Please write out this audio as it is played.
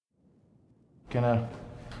Can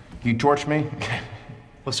you torch me?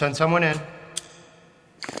 We'll send someone in.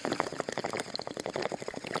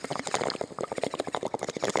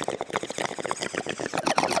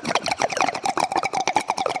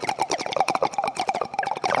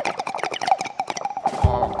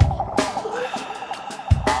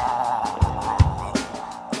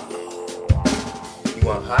 You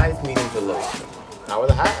want highs, mediums, or lows? How are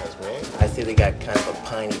the highs, man? I say they got kind of a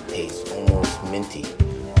piney taste, almost minty.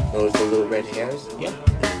 Notice the little red hairs? Yeah.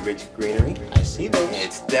 And the rich greenery? I see those. And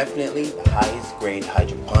it's definitely the highest grade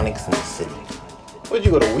hydroponics in the city. Where'd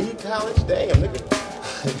you go to weed college? Damn, nigga.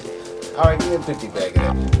 All right, give me a 50 bag of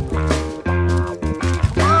that.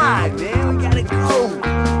 God, man, we gotta go.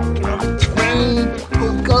 Get on the train,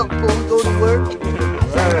 hook up before we go to work.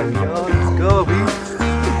 Alright, y'all, let's go, B.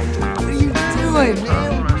 What are you doing,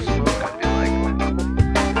 man?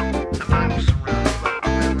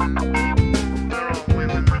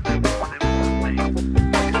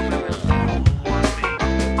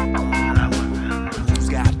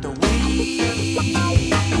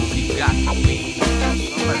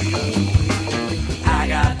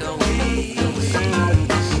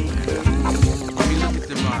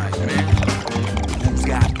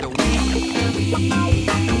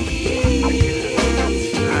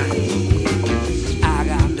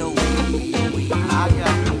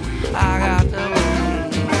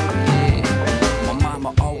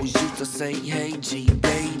 Hey G,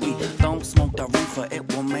 baby, don't smoke the reefer,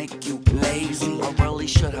 it will make you lazy. I really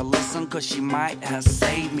should have listened, cause she might have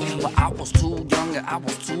saved me. But I was too young and I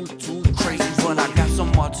was too crazy. But I got so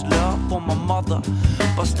much love for my mother,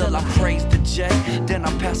 but still I praise the J. Then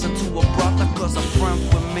I pass it to a brother, cause a friend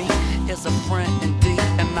with me is a friend indeed.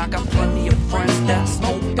 And I got plenty of friends that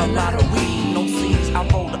smoke a lot of weed. No seeds, I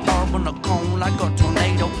roll the herb on a cone like a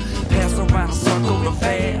tornado. Pass around a circle the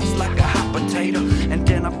fast like a hot potato. And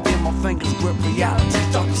then I feel my fingers grip reality,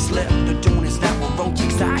 start to slip. The doing is now with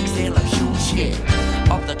rotates, I exhale a huge hit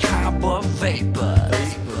of the carbon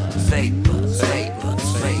vapors. Vapors.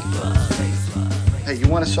 Hey, you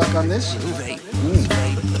wanna suck on this? Vapors.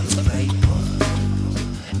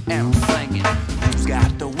 And I'm singing, who's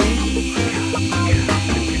got the weed?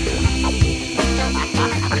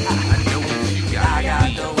 I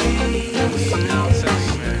got the weed.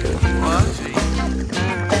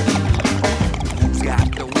 Who's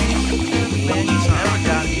got the weed? Man, you never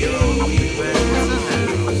got your weed, man.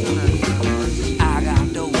 I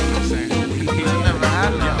got the weed.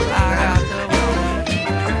 I got the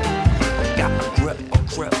weed. Got a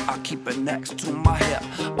grip, I keep it next to my hip.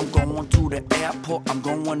 I'm going to the airport, I'm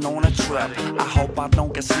going on a trip. I hope I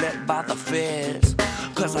don't get slipped by the feds,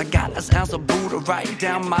 cause I got this ounce of Buddha right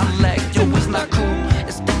down my leg. Yo, it's not cool,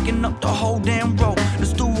 it's sticking up the whole damn road. The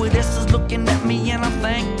stewardess is looking at me and I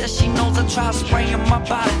think that she knows I try spraying my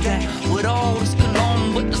body down with all this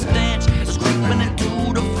cologne, with the stench that's creeping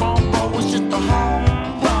into the phone. Bro, it's just a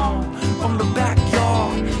homegrown from the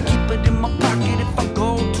backyard. Keep it in my pocket if I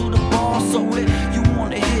go to the bar. So if you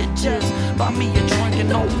wanna hit, just buy me a drink and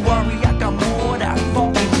don't worry, I got more of that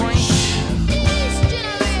funky drink.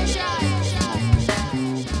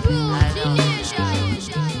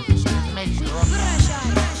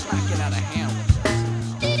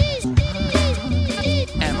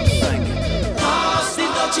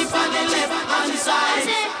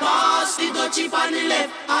 Chip on the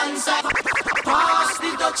left hand side. Pass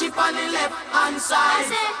the chip on the left hand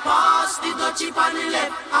side. Pass the chip on the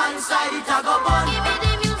left hand side. It a go bun. Give me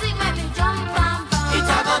the music, make me jump and bounce. It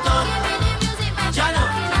a go done. Give me the music, make me Jano.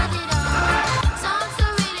 Songs to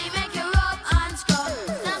really make you rub and scrub.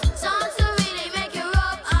 Songs to really make you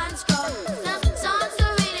rub and scrub. Songs to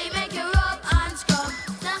really make you rub and scrub.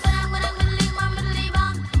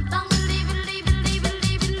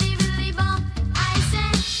 I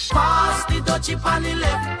said, pass the chip on the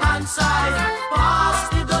left hand side. Pass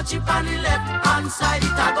the chip on the left hand side.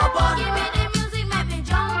 It a go bun. give me the music, make me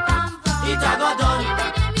jump and bounce. It a go done. Give me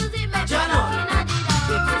the music, make me Jano.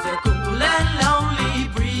 It was a cool and lonely,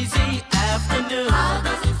 breezy afternoon. How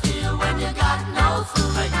does it feel when you got no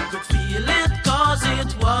food? You could feel it cause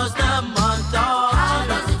it was the month of How June.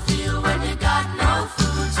 does it feel when you got no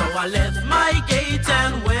food? So I left my gate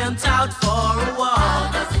and went out for a How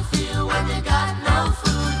walk. does it feel when you got no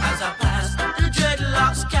food? As I passed the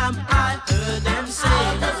dreadlocks camp, I heard them How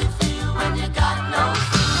say, does it feel when you got no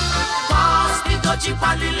food? pass the chip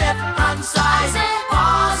on the left hand side.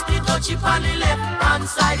 Pass the chip on the left hand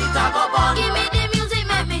side. It a go bun. Give me the music,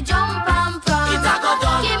 make me jump and prance. It a go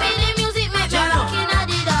done. Give me the music, make me Jano. rock inna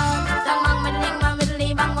the dance. Bang bang middling, bang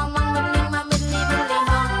middling, bang bang bang middling, bang middling, middling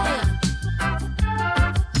bang.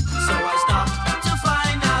 So I stopped to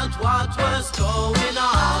find out what was going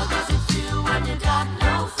How on. does it feel when you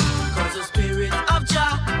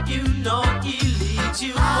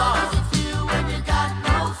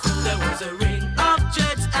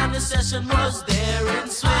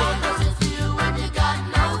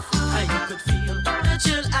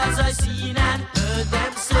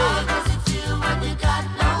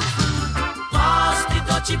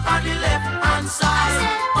on the left hand side.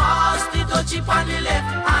 Pass the touchy on the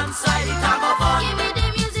left hand side. It a go fun. Give me the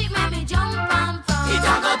music, make me jump and fun. It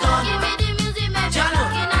a go done. Give me the music, make me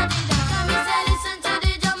looking at the dance. Come me say listen to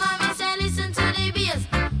the drum and me say listen to the bass.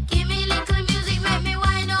 Give me little music, make me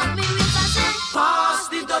wind up me waist. I say pass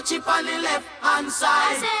the touchy on the left hand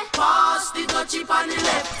side. Pass the touchy on the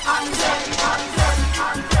left hand side.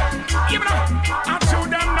 Give it up. I told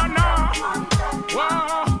them no.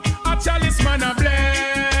 Wow, I tell this man a bless.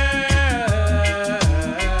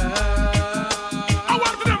 I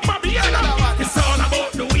want them Babylon. It's all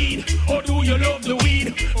about the weed. Oh, do you love the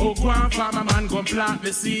weed? Oh, go on, farmer man, go and plant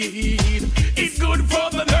the seed. It's good for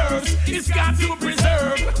the nerves. It's got to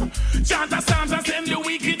preserve. Chant a psalms and send the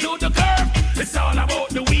wicked to the curb. It's all about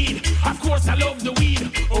the weed. Of course, I love the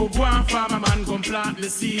weed. Oh, go on, farmer man, go and plant the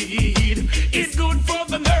seed. It's good for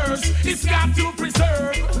the nerves. It's got to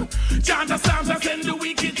preserve. Chant a psalms and send the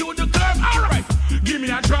wicked to the curb. All right, give me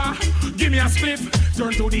a draw, give me a spliff.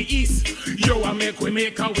 Turn to the east. Yo, I we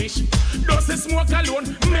make a wish. Does the smoke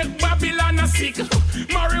alone make Babylon a sick?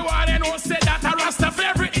 Marijuana no say that a Rasta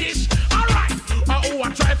favorite dish. All right. I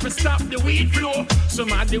try to stop the weed flow.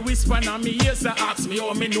 Somebody whisper on me ears and ask me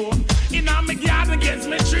how me know. In a me garden against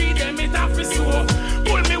me tree, them it have to sow.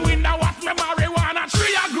 Pull me window, watch me marijuana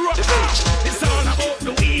tree I grow. It's all about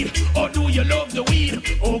the weed. Oh, do you love the weed?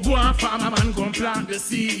 Oh, go on, farmer man, go and plant the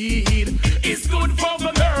seed. It's good for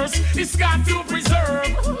the nerves. It's got to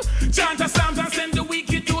preserve. Chant a psalms and send the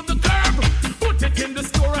wicked to the curb. Put it in the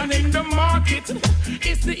store and in the market.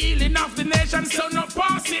 It's the healing of the nation, so no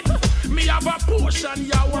pass it. Me have a portion,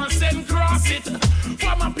 ya want send cross it.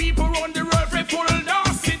 For my people on the road, we full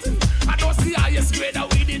dance it. I don't see highest grade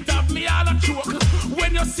of weed, it have me all a choke.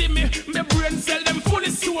 When you see me, my brain cell them fully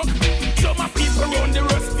soak. So my people on the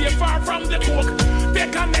road stay far from the coke.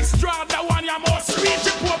 Take an extra, that one ya must reach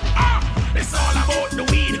the pope. It's all about the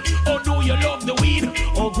weed. Oh, do you love the weed?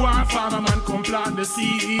 Oh, go on, farmer man, come plant the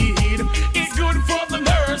seed. It's good for the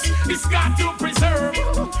nerves. It's got to preserve.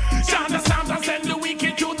 Chant the psalms and send the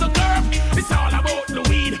wicked to the curb. It's all about the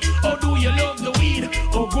weed. Oh, do you love the weed?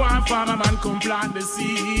 Oh, go on, farmer man, come plant the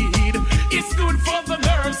seed. It's good for the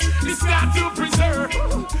nerves. It's got to preserve.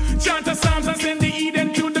 Chant the psalms and send the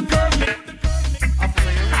Eden to the curb.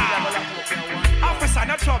 Officer,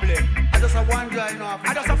 no trouble. I just have one guy now.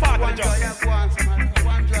 I just a part of the job.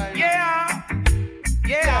 One guy. Yeah.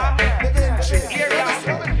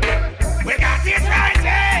 We got it right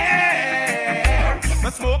there.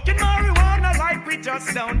 But smoking marijuana like we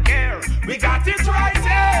just don't care. We got it right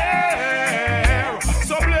there.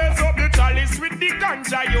 So blaze up the chalice with the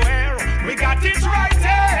ganja you hear. We got it right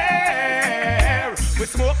there. We're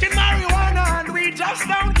smoking marijuana and we just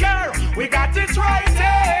don't care. We got it right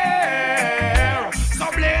there.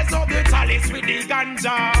 So blaze up the chalice with the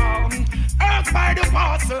ganja. Herbs by the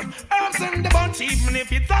parcel, herbs in the bunch. Even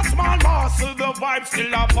if it's a small morsel, the vibe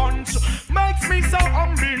still a punch. Makes me so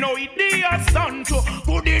humble, no idea stunt.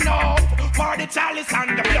 Good enough for the chalice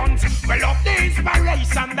and the blunt. Well up the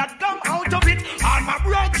inspiration that come out of it. All my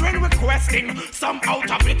brethren requesting some out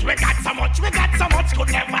of it. We got so much, could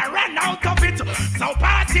never run out of it. So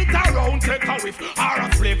pass it around, take a whiff or a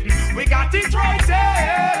spliff. We got it right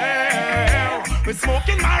there. We're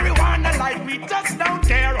smoking marijuana like we just don't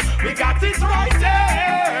care. We got it right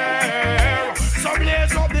there. So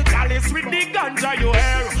blaze up the chalice with the ganja you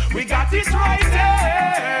hear. We got it right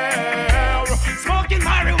there. Smoking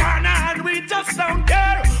marijuana and we just don't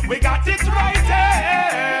care. We got it right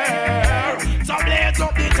there. So blaze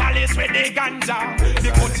up the chalice with the ganja. The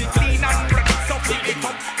body clean and ready, so fill it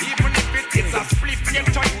up. Even if it is a split, you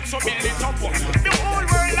try so build it up. The whole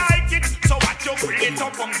world like it, so watch you bring it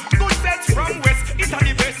up. Good sets from west, it's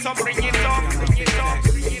the best, so bring it up.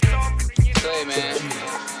 Hey man,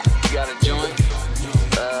 you got a joint?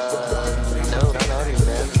 No, not even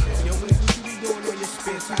man.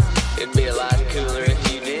 It'd be a lot cooler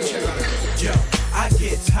if you did. Yo, I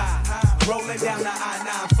get high, rolling down the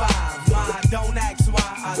I-95. Ma, don't ask why,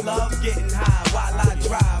 I love getting high while I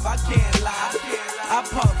drive. I can't lie, I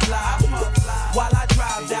puff fly while I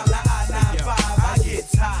drive down the I-95. I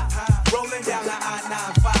get high, rolling down the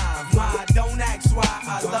I-95. Ma, don't ask why,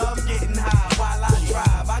 I love getting high while I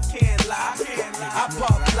drive. I can't lie, I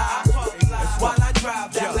puff fly while I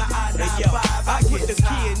drive down the I-95. I put the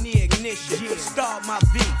key in the ignition, start my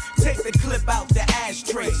V, take the clip out the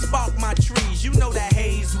ashtray, spark my trees, you know that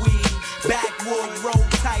haze weed, backwood, roll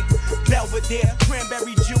tight, Belvedere,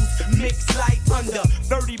 cranberry juice, mix light under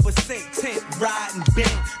 30% tint, riding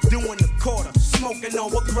bent, doing the quarter, smoking on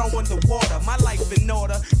what growing the water. My life in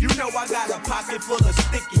order, you know I got a pocket full of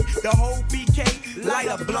sticky. The whole BK, light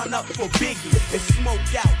a blunt up for Biggie and smoke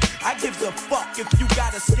out. I give a fuck if you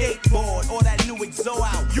got a skateboard or that new exo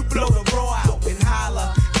out. You blow the raw out and holler,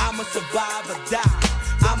 I'ma survive or die.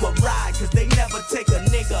 I'ma ride, cause they never take a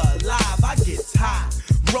nigga alive. I get high,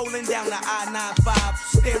 rolling down the I-95,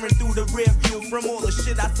 staring through the rear view from all the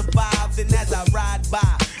shit I survived. And as I ride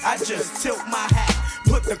by, I just tilt my hat,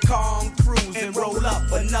 put the car on cruise and roll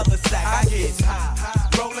up another sack. I get high,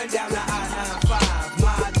 rolling down the I-95.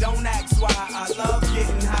 My, don't ask why, I love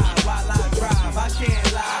getting high while I drive. I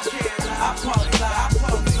can't lie, I puff fly,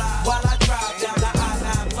 while I drive down the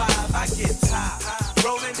I-95. I get high,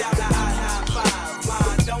 rolling down the I-95. My,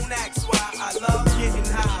 don't ask why, I love getting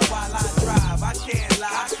high while I drive. I can't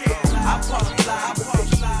lie, I puff fly,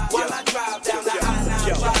 while I drive down the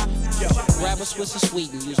I-95. Grab a Swiss of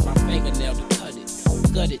sweet and use my fingernail to cut it.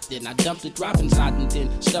 Gut it, then I dumped it, drop inside and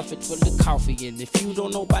then stuff it full of coffee. And if you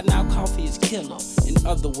don't know by now, coffee is killer. In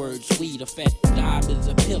other words, weed, a fat dime is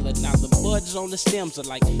a pillar. Now the buds on the stems are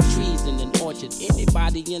like trees in an orchard.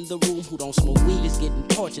 Anybody in the room who don't smoke weed is getting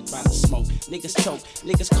tortured by the smoke. Niggas choke,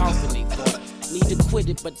 niggas coughing, they fart. Need to quit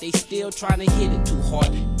it, but they still trying to hit it too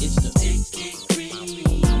hard. It's the sticky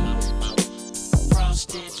green,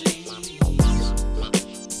 frosted leaves,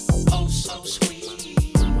 oh so sweet.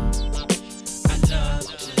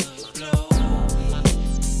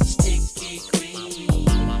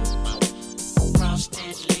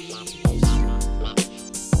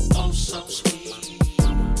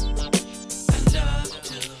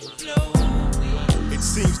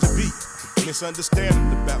 Seems to be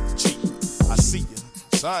misunderstanding about the cheat. I see ya,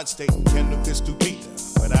 sign stating cannabis to beat her,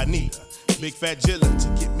 but I need a big fat jilla to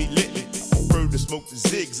get me lit. I prefer to smoke the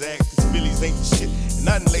zigzag, cause Phillies ain't the shit. And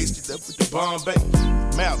I done laced it up with the Bombay,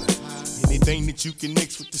 Malin, anything that you can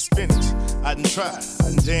mix with the spinach. I done tried, I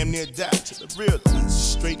done damn near died till I realized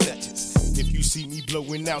straight legends. If you see me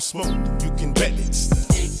blowing out smoke, you can bet it's the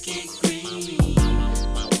sticky green,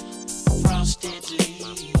 frosted leaves.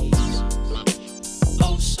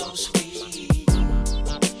 Oh, so sweet.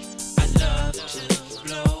 I love to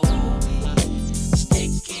blow.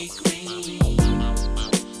 Sticky green,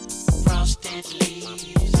 frosted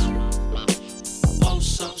leaves. Oh,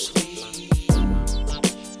 so sweet.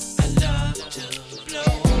 I love to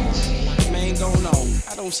blow. Man, going on.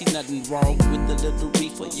 I don't see nothing wrong with the little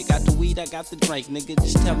reefer. You got the weed, I got the drink. Nigga,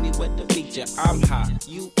 just tell me what to meet ya. I'm high,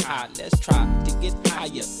 you high. Let's try to get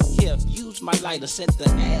higher. Here, use my lighter, set the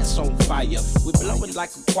ass on fire. We're blowing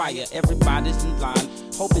like a choir. Everybody's in line,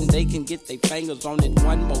 hoping they can get their fingers on it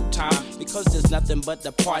one more time. Because there's nothing but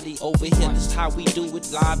the party over here. That's how we do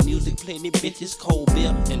it. Live music, plenty bitches, cold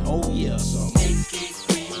beer, and oh yeah. So sticky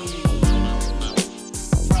green,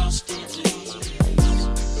 frosted leaves.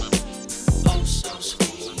 Oh so sweet.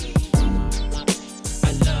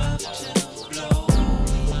 I love to blow.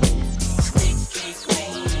 Sticky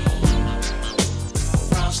green,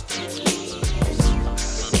 frosted leaves.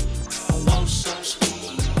 Oh so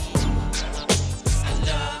sweet. I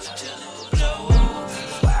love to blow.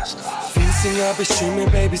 Finns inga bekymmer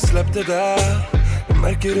baby, släpp det där. Jag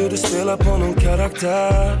märker hur du spelar på någon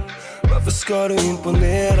karaktär. Varför ska du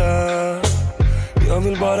imponera? Jag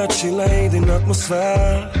vill bara chilla i din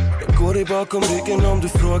atmosfär. Jag går dig bakom ryggen om du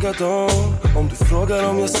frågar dem. Om du frågar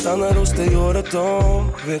om jag stannar hos dig året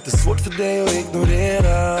om. Vet det är svårt för dig att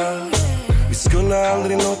ignorera. Vi skulle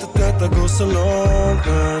aldrig låtit detta gå så långt.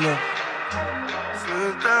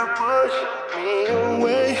 Sluta push me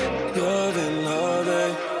away. Jag vill ha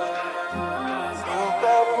dig.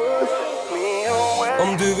 Sluta push me away.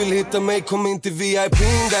 Om du vill hitta mig, kom in till VIP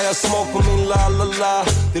där jag smoke på min la-la-la.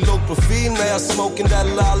 Det är låg profil när jag smoken där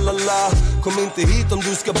la-la-la. Kom inte hit om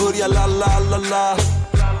du ska börja la-la-la-la.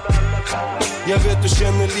 Jag vet du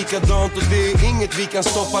känner likadant och det är inget vi kan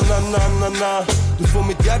stoppa na-na-na-na. Du får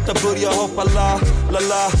mitt hjärta börja hoppa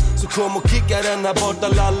la-la-la. Så kom och kicka den här borta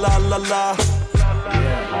la-la-la-la.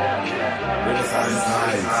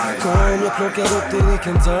 Kom, jag plockar upp dig, vi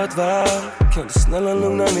kan ta ett varv. Kan du snälla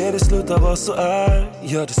lugna ner dig, sluta vara så arg.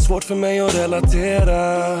 Gör det svårt för mig att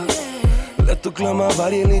relatera. Lätt att glömma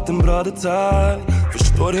varje liten bra detalj.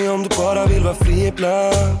 Förstår dig om du bara vill vara fri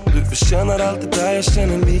ibland. Du förtjänar allt det där, jag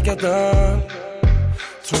känner likadant.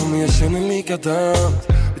 Tror mig, jag känner likadant.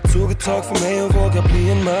 Det tog ett tag för mig att våga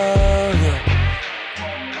bli en man.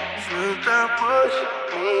 Sluta push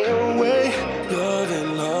me away. Jag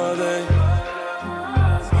vill ha dig.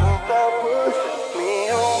 Sluta push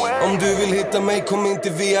me away. Om du vill hitta mig, kom in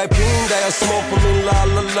till VIP där jag smoke på min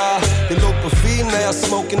la-la-la. Det låg på fin när jag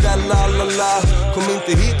smoken där la-la-la. Kom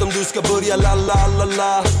inte hit om du ska börja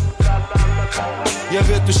la-la-la-la. Jag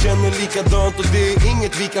vet du känner likadant och det är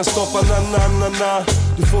inget vi kan stoppa, na.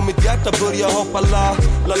 Du får mitt hjärta börja hoppa, la.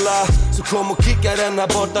 Så kom och kicka den här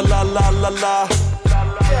borta, la.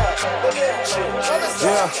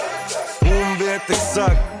 Yeah. Hon vet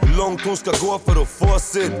exakt hur långt hon ska gå för att få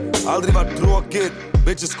sitt. Aldrig varit tråkigt.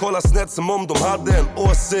 Bitches kollar snett som om de hade en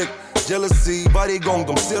åsikt. Jealousy varje gång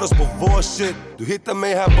de ser oss på vår shit. Du hittar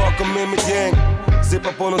mig här bakom med mitt gäng.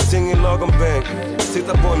 Sippa på någonting i lagom bänk.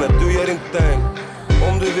 Titta på när du gör din thing.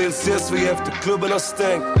 Om du vill ses vi efter klubben har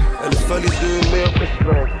stängt. Eller följer du med på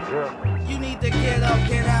släng. You need to get up,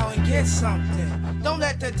 get out and get something. Don't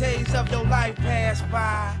let the days of your life pass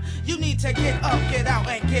by. You need to get up, get out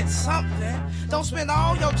and get something. Don't spend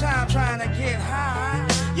all your time trying to get high.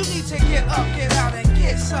 You need to get up, get out and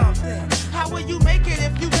get something. How will you make it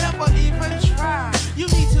if you never even try? You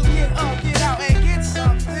need to get up, get out and get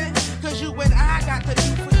something. Cause you and I got to do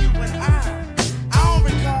for you and I don't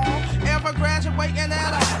recall ever graduating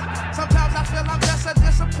at all. Sometimes I feel I'm just a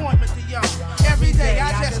disappointment to y'all. Every day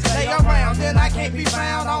I just stay around, then I can't be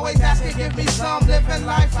found. Always asking, give me some, living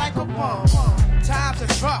life like a bum. Times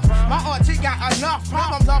is rough, my auntie got enough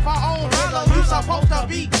problems of her own. Brother, you supposed to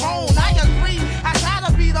be grown. I agree, I try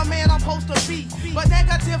to be the man I'm supposed to be, but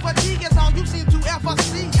negativity is all you seem to ever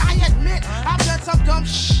see. I admit, I've done some dumb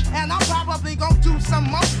shh, and I'm probably gonna do some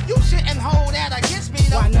more. You shouldn't hold that against me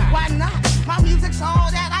though. Why not? My music's all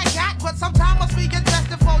that I got, but sometimes must be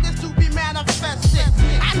invested for this to be manifested.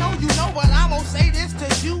 I know you know, but I'm gonna say this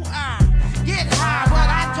to you. I get high, but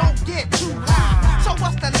I don't get too high. So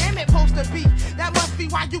what's the limit supposed to be? That must be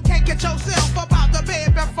why you can't get yourself up out the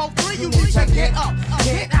bed before 3. You need to get up,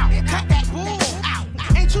 get out, cut that bull out.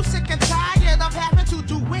 Ain't you sick and tired of having to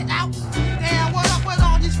do it out? Damn, what up with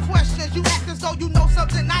all these questions? You act as though you know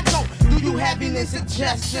something I don't. Do you have any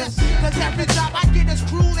suggestions? Cause every job I get is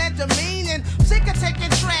cruel and demeaning. Sick of taking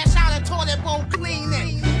trash out and toilet bowl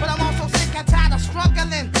cleaning. But I'm also sick and tired of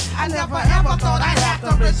struggling. I never ever thought I'd have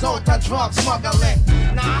to resort to drug smuggling.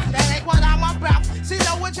 Nah, that ain't what I'm about. See,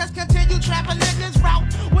 no one just continue traveling this route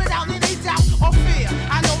without any doubt or fear.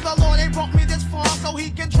 I know the Lord ain't brought me this far so he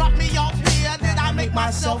can drop me off here. Then I make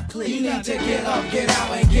myself clear. You need to get up, get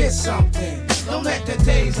out and get something. Don't let the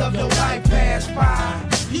days of your life pass by.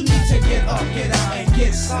 You need to get up, get out and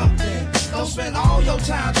get something. Don't spend all your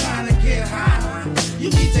time trying to get high. You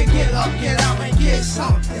need to get up, get out and get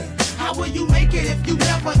something. How will you make it if you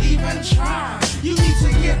never even try? You need to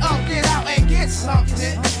get up, get out and get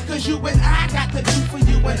something. Cause you and I got to do for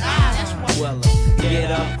you and I. That's what well, get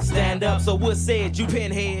up, stand up, so what said you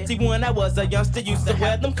pinhead? See, when I was a youngster, used to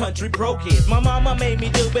wear them country pro kids. My mama made me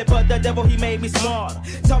do it, but the devil, he made me smarter.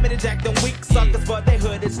 Told me to jack them weak suckers, but they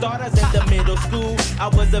hooded starters. In the middle school, I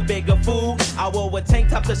was a bigger fool. I wore a tank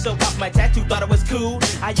top to show off my tattoo, thought it was cool.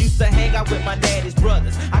 I used to hang out with my daddy's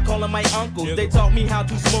brothers. I call them my uncles. They taught me how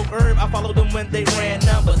to smoke herb. I followed them when they ran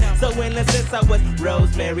numbers. So in a sense, I was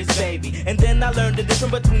Rosemary's baby. And then I learned the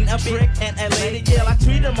difference between a brick and a lady. Yeah, I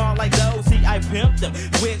treat them all like those. See, I pimped them.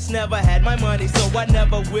 Which never had my money, so I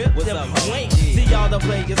never whipped them. Wait, see, all the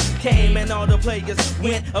players came and all the players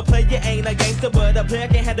went. A player ain't a gangster, but a player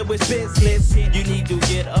can handle his business. You need to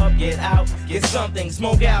get up, get out, get something,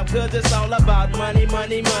 smoke out, cause it's all about money,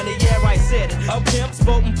 money, money. Yeah, I said it. A pimp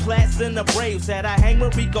spoken plats in the Braves. Said I hang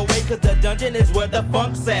with Rico Ray, cause the dungeon is where the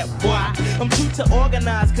funk's at. Why? I'm too to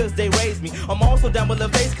organize, cause they raised me. I'm also down with the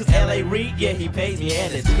face, cause L.A. Reid, yeah, he pays me,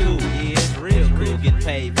 and it's cool. Yeah, it's real cool. Get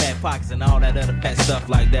paid, fat pockets, and all that other fat stuff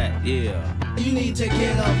like that, yeah. You need to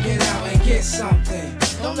get up, get out, and get something.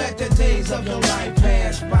 Don't let the days of your life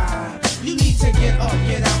pass by. You need to get up,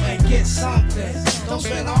 get out, and get something. Don't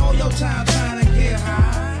spend all your time trying to get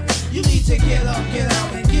high. You need to get up, get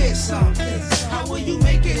out, and get something. How will you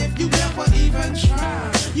make it if you never even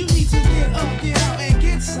try? You need to get up, get out, and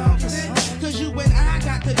get something. Cause you and I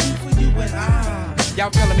got to do for you and I. Y'all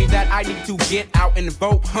telling me that I need to get out and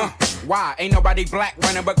vote, huh? Why? Ain't nobody black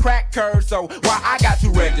running but crack curves, so why I got to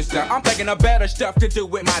register? I'm thinking of better stuff to do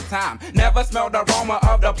with my time. Never smelled the aroma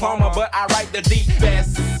of diploma, but I write the deep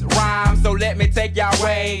best rhymes, so let me take y'all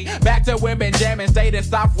way back to women jamming, stayed in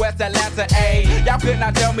Southwest Atlanta, A. Y'all could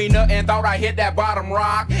not tell me nothing, thought I hit that bottom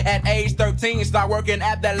rock. At age 13, start working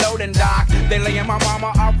at that loading dock. They laying my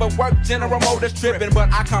mama off of work, General Motors tripping,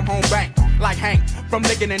 but I come home bank. like Hank from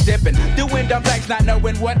licking and dipping. Doing dumb things, not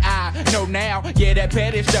knowing what I know now. Yeah, that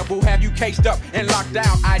petty stuff will have you cased up and locked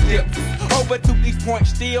down. I dip over to these points,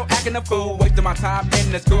 still acting a fool. Wasting my time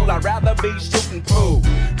in the school, I'd rather be shooting pool.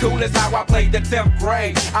 Cool as how I played the 10th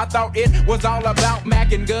grade. I thought it was all about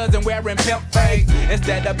macking guns and wearing pimp fade.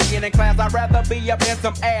 Instead of being in class, I'd rather be up in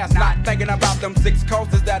some ass. Not thinking about them 6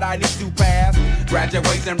 courses that I need to pass.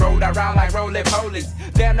 Graduation rolled around like roly-polies.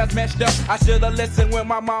 Damn, that's messed up. I should've listened when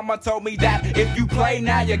my mama told me that if you play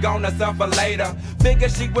now, you're gonna suffer later.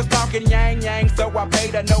 Figured she was talking yang, so I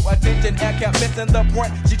paid her no attention and kept missing the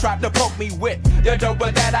point she tried to poke me with. The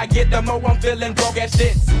doper that I get, the more I'm feeling broke as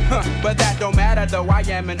shits. But that don't matter though, I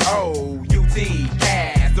am an O-U-T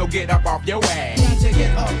cast, so get up off your ass. Need to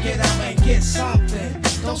get up, get out and get something.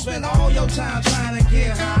 Don't spend all your time trying to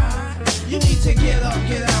get high. You need to get up,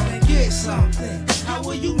 get out and get something. How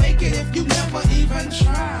will you make it if you never even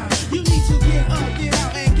try? You need to get up, get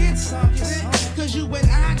out and get something. Cause you and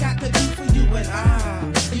I got to do for you and I.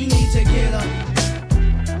 You need to get up.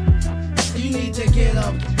 You need to get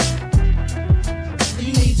up.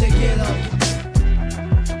 You need to get up.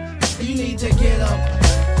 You need to get up.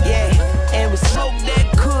 Yeah, and we smoke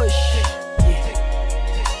that kush. Yeah.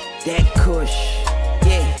 That kush.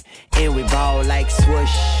 Yeah, and we ball like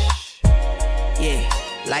swoosh. Yeah,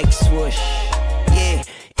 like swoosh. Yeah,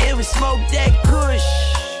 and we smoke that kush.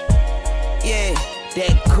 Yeah,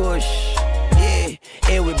 that kush. Yeah,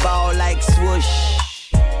 and we ball like swoosh.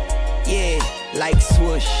 Yeah, like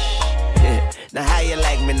swoosh. Yeah. Now how you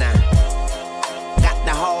like me now? Got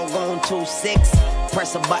the hog on 2-6.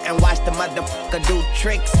 Press a button, watch the motherfucker do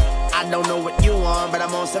tricks. I don't know what you on, but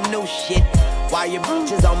I'm on some new shit. While your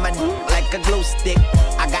bitches on my like a glue stick.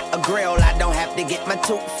 I got a grill, I don't have to get my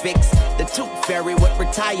tooth fixed. The tooth fairy would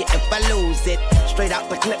retire if I lose it. Straight out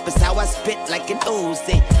the clip is how I spit like an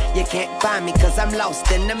Uzi. You can't find me cause I'm lost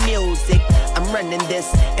in the music. I'm running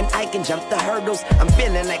this and I can jump the hurdles. I'm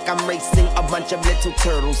feeling like I'm racing a bunch of little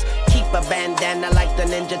turtles. Keep a bandana like the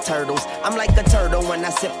Ninja Turtles. I'm like a turtle when I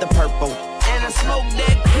sip the purple. And I smoke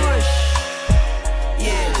that kush.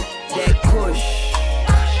 Yeah, that kush.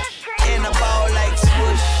 And I ball like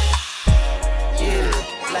swoosh. Yeah,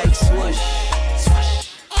 like swoosh.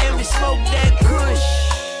 And we smoke that kush.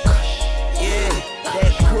 Yeah,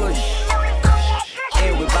 that kush.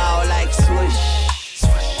 And we ball like swoosh.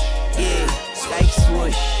 Yeah, like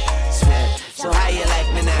swoosh. So how you like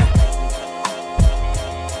me now?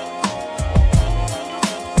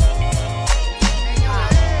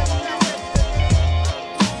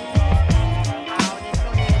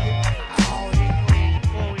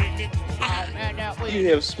 You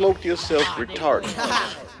have smoked yourself retarded.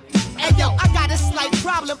 Hey yo, I got a slight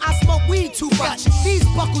problem. I smoke weed too much. These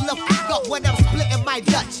buckle the fuck up when I'm splitting my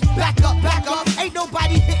Dutch. Back up, ain't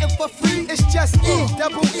nobody hitting for free. It's just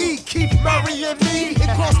E-double-E, keep Murray and me.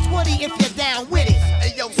 It costs 20 if you're down with it.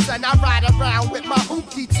 Hey yo, son, I ride around with my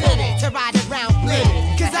hoopty tinted to ride around blitted.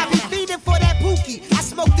 Cause I be feeding for that pookie. I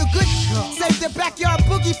smoke the good save the backyard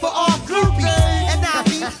boogie for all groupies. And I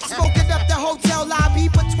be smoking up the hotel lobby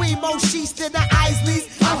between Mo Sheets and the Isleys.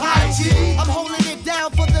 I'm high G. I'm holding it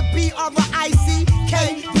down for the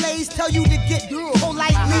B-R-I-C-K. Blaze tell you to get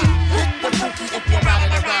politely. Hit the bookie if you're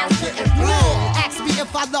riding around getting real. Ask me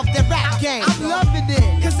if I love the rap game. I'm loving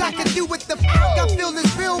it, cause I can do what the fuck I feel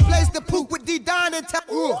is real. Blaze the poop with D-Don and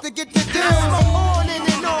tell to get the deal. I smoke on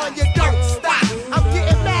and on, you don't stop. I'm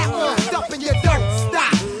getting mad, up and you don't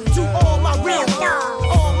stop. To all my real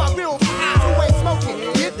who ain't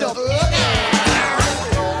smoking, get the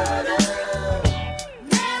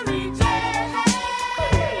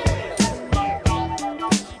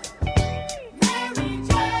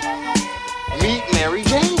Meet Mary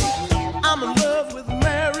Jane. I'm in love with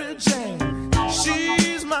Mary Jane.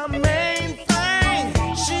 She's my main thing.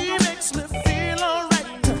 She makes me feel alright.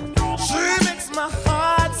 She makes my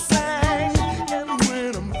heart sing. And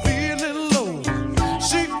when I'm feeling low,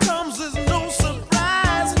 she comes as no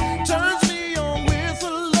surprise. Turns me on with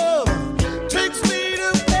her love. Takes me to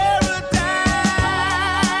paradise.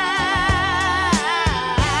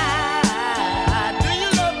 Do you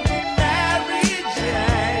love me, Mary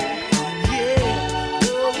Jane?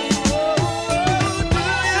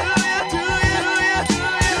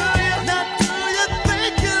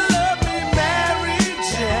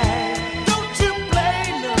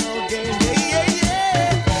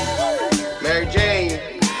 Mary Jane.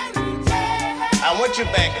 I want you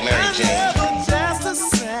back, Mary Jane.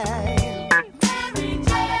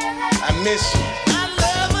 I miss you.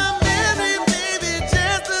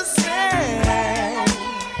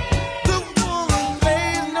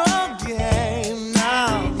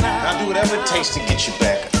 I'll do whatever it takes to get you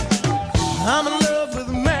back. I'm in love with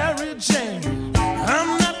Mary Jane.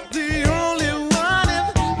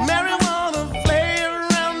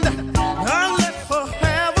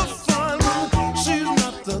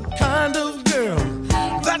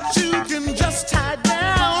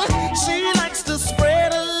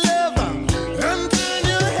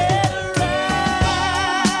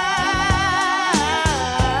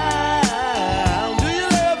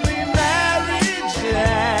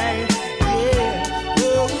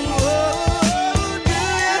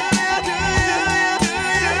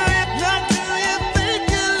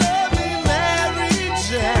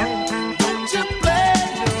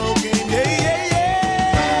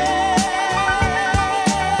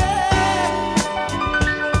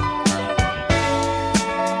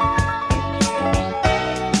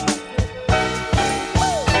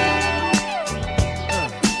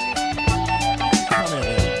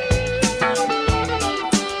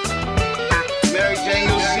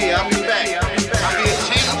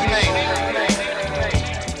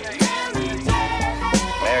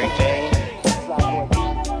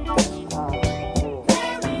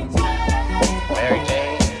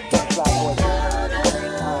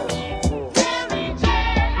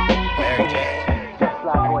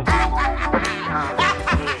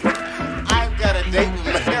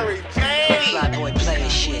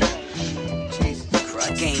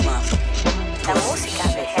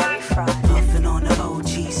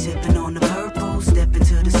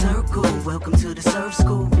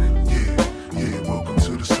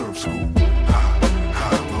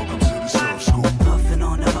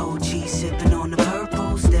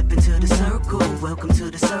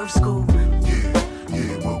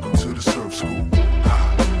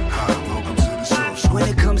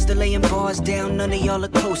 y'all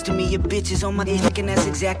are close to me. Your bitch is on my dick, and that's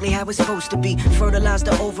exactly how it's supposed to be. Fertilize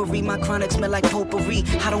the ovary, my chronic smell like potpourri.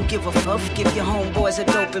 I don't give a fuck if your homeboy's a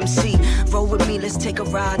dope MC. Roll with me, let's take a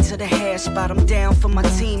ride to the hair spot. I'm down for my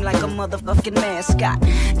team like a motherfucking mascot.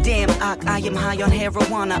 Damn, I am high on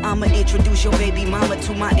marijuana. I'ma introduce your baby mama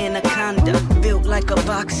to my anaconda. Built like a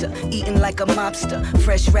boxer, eating like a mobster.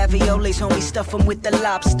 Fresh raviolis, homie, stuff 'em with the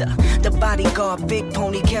lobster. The bodyguard, big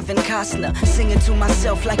pony, Kevin Costner. Singing to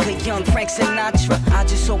myself like a young Frank Sinatra. I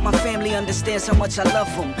just hope my family understands how much I love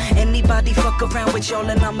them. Anybody fuck around with y'all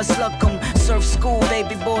and I'ma slug them. Surf school,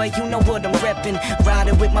 baby boy, you know what I'm reppin'.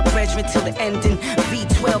 Riding with my brethren till the ending.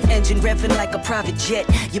 V12 engine revving like a private jet.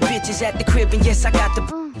 Your bitch is at the crib and yes, I got the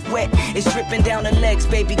wet. It's dripping down the legs,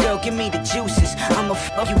 baby girl, give me the juices. I'ma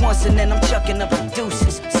fuck you once and then I'm chucking up the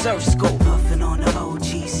deuces. Surf school. Puffin' on the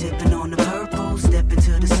OG, sipping on the purple. Step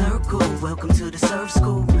into the circle, welcome to the surf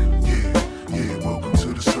school. Yeah, welcome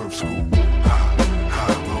to the surf school.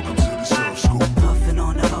 Welcome to the surf school. Puffin'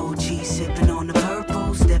 on the OG, sipping on the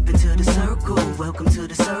purple. Step into the circle, welcome to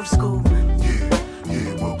the surf school.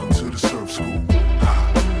 Yeah, welcome to the surf school.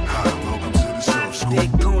 Welcome to the surf school.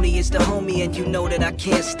 Big Pony is the homie and you know that I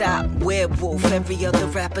can't stop. Werewolf, every other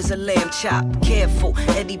rapper's a lamb chop. Careful,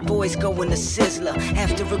 Eddie Boy's going to Sizzler.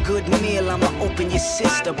 After a good meal, I'ma open your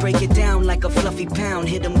sister. Break it down like a fluffy pound,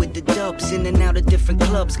 hit him with the dubs. In and out of different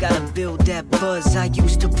clubs, gotta build that buzz. I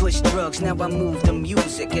used to push drugs, now I move the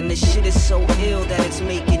music. And this shit is so ill that it's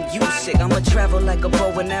making you sick. I'ma travel like a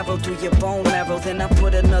bow and arrow through your bone marrow. Then I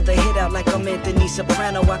put another hit out like I'm Anthony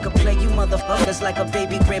Soprano. I could play you motherfuckers like a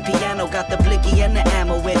baby grand piano. Got the blicky and the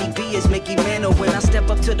ammo. Eddie B is Mickey Mantle. When I step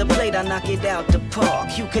up to the plate, I knock it out the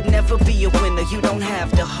park. You could never be a winner, you don't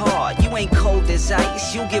have the heart. You ain't cold as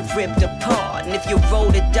ice, you get ripped apart. And if you roll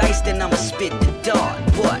the dice, then I'ma spit the dart.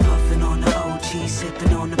 What? Puffin' on the OG,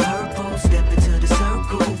 sipping on the purple. Step into the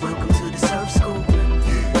circle, welcome to the surf school.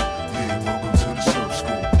 Yeah, welcome to the surf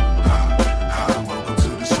school. Welcome to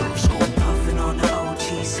the surf school. Puffin' on the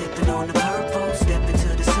OG, sipping on the purple. Step into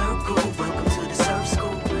the circle, welcome to the surf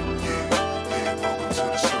school. Yeah, welcome to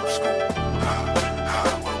the surf school.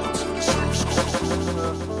 Welcome to the surf school.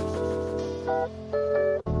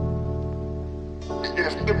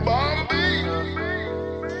 It's the Bombay.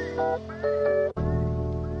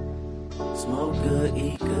 Smoke good,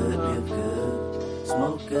 eat good, live good.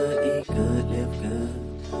 Smoke good, eat good, live good.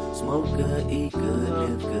 Smoke good, eat good,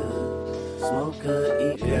 live good. Smoke good,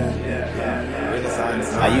 eat good.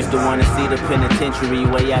 I used to want to see the penitentiary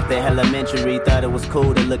way after elementary. Thought it was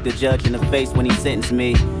cool to look the judge in the face when he sentenced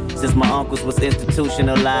me. Since my uncles was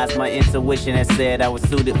institutionalized, my intuition had said I was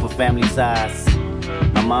suited for family ties.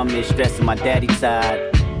 My mom is stressing my daddy tired.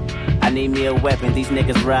 I need me a weapon, these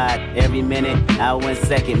niggas ride every minute, hour and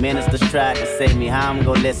second. Ministers tried to save me, how I'm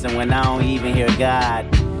gon' listen when I don't even hear God?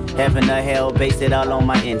 Heaven or hell, base it all on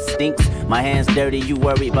my instincts. My hands dirty, you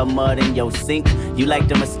worried about mud in your sink. You like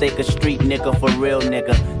to mistake a street nigga for real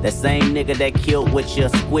nigga. That same nigga that killed with you,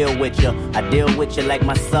 squeal with you. I deal with you like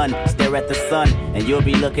my son, stare at the sun, and you'll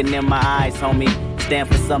be looking in my eyes, homie. Stand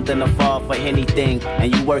for something or fall for anything.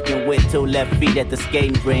 And you working with 2 left feet at the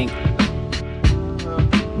skating rink.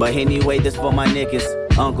 But anyway, this for my niggas,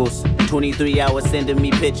 uncles. 23 hours sending me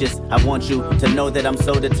pictures. I want you to know that I'm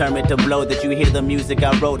so determined to blow that you hear the music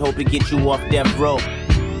I wrote, hope it gets you off death row.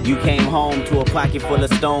 You came home to a pocket full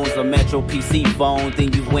of stones, a Metro PC phone,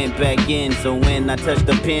 then you went back in. So when I touch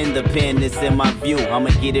the pen is in my view. I'ma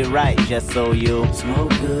get it right, just so you smoke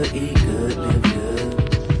good, eat good, live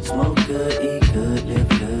good. Smoke good, eat good, live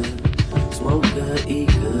good. Smoke good, eat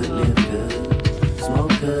good, live good.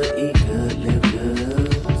 Smoke good, eat good, live good.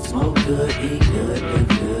 Smoke good, eat good, live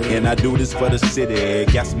good. And I do this for the city.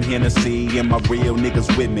 Got some Hennessy and my real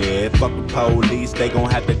niggas with me. Fuck the police, they gon'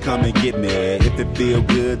 have to come and get me. If it feel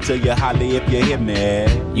good to you, holler if you hit me.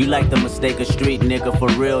 You like to mistake a street nigga for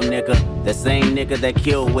real nigga. The same nigga that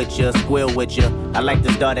killed with you, squeal with you. I like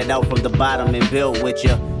to start it out from the bottom and build with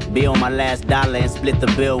you. Be on my last dollar and split the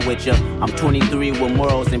bill with you. I'm 23 with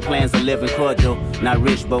morals and plans of living cordial. Not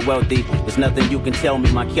rich but wealthy, there's nothing you can tell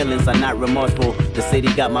me. My killings are not remorseful. The city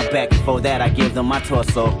got my back, before that I give them my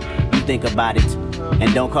torso. You think about it,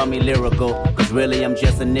 and don't call me lyrical, cause really I'm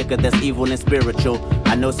just a nigga that's evil and spiritual.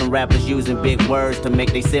 I know some rappers using big words to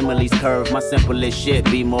make they similes curve. My simplest shit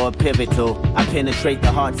be more pivotal. I penetrate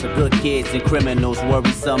the hearts of good kids and criminals,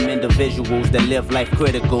 worrisome individuals that live life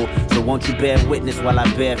critical. So won't you bear witness while I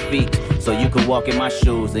bare feet, so you can walk in my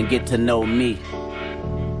shoes and get to know me.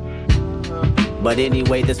 But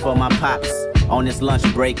anyway, this for my pops, on this lunch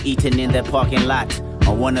break, eating in that parking lot. I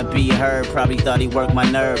wanna be heard, probably thought he worked my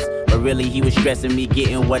nerves, but really he was stressing me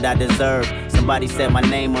getting what I deserve. Nobody said my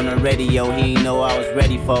name on the radio, he ain't know I was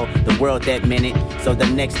ready for the world that minute. So the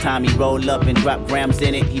next time he roll up and drop grams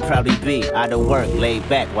in it, he probably be out of work, laid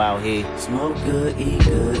back while he smoke good, eat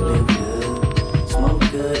good, live good. Smoke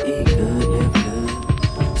good, eat good, live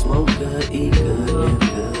good. Smoke good, eat good, live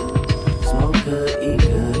good. Smoke good, eat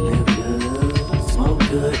good, live good. Smoke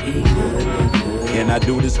good, eat good, live good. And I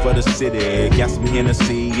do this for the city. Got some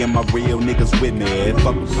Hennessy and my real niggas with me.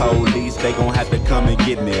 Fuck the police, they gon' have to come and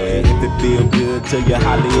get me. If it feel good to you,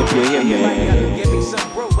 holla if you hear me. Give me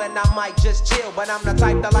some brew and I might just chill. But I'm the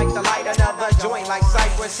type that like to light another joint like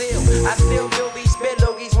Cypress Hill. I still do be spit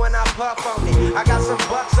loogies when I puff on it. I got some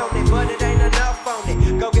bucks on it, but it ain't enough on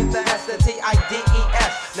it. Go get the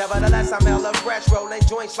S-T-I-D-E-S. Nevertheless, I'm hella fresh, rolling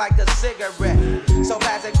joints like a cigarette. So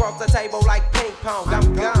pass it across the table like ping pong.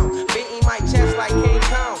 I'm gone, beating my chest like King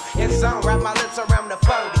Kong. It's on, wrap my lips around the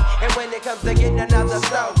 40. And when it comes to getting another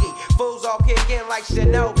stogie, fools all kick in like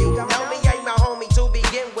Shinobi. Know me ain't my homie to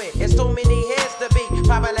begin with. It's too many heads to be.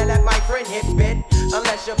 Probably let my friend hit bit.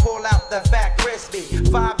 Unless you pull out the fat crispy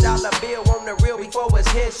 $5 bill on the real before it's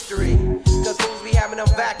history. Cause fools be having them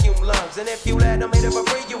vacuum lungs. And if you let them hit it for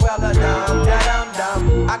free, you hella dumb,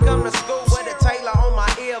 da-dum-dum. I come to school with a tailor on my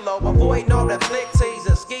earlobe, avoiding all the flick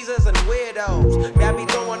teasers, skeezers, and weirdos. Got me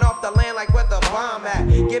throwing off the land like where the bomb at.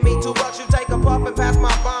 Give me $2, you take a puff and pass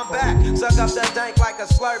my bomb back. Suck up the dank like a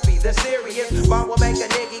Slurpee. The serious bomb will make a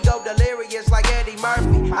nigga go delirious like Eddie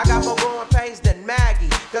Murphy. I got more growing pains than Maggie,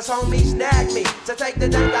 cause homie snagged me to take the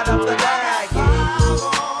dank out of the bag.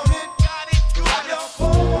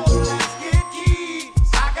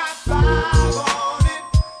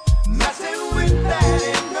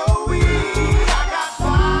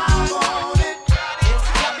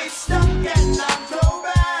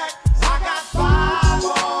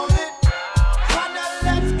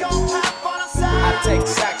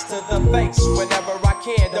 Whenever I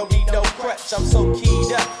can, don't need no crutch, I'm so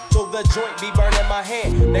keyed up till the joint be burning my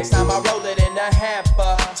hand. Next time I roll it in a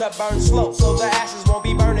hamper to burn slow, so the ashes won't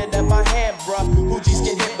be burning in my hand, bruh. Hoogies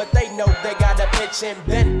get hit, but they know they gotta pitch and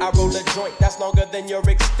bend. I roll a joint that's longer than your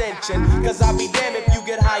extension, cause I'll be damned if you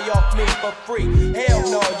get high off me for free. Hell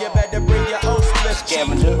no, you better bring your own split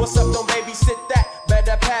cheek. What's up, don't babysit that?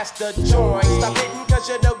 Better pass the joint. Stop hitting cause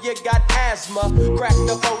you know you got asthma. Crack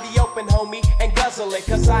the 40 open, homie, and guzzle it,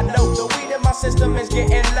 cause I know the weed in my system is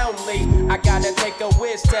getting lonely. I gotta take a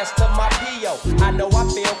whiz test to my P.O. I know I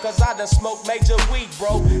feel cause I done smoked major weed,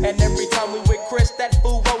 bro. And every time we with Chris, that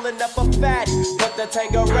fool rolling up a fatty. But the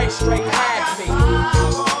Tangeray straight had me.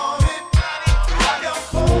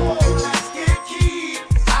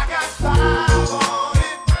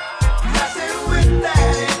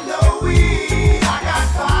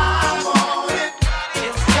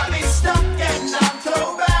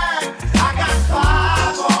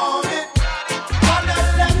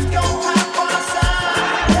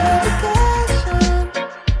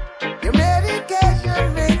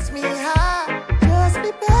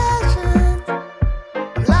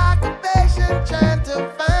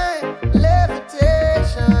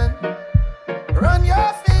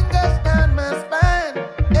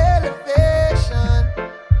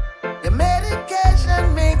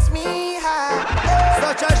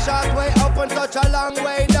 Such a long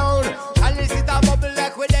way down, and this is a bubble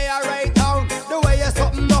like where they are right down. The way you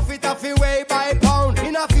something off it off your way by pound.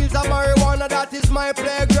 In a fields of marijuana, that is my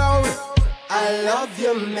playground. I love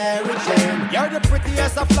you, Mary Jane. You're the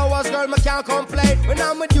prettiest of flowers, girl, me can't complain. When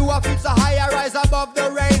I'm with you, I feel so high, I rise above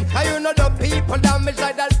the rain. And you know the people damage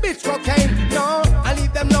like that bitch cocaine. No, I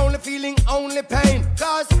leave them lonely, feeling only pain.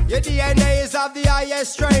 Cause your DNA is of the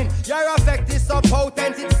highest strain. Your effect is so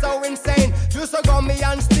potent, it's so insane. You so gummy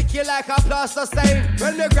and sticky like a plaster stain.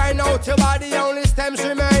 When you grind out your body, only stems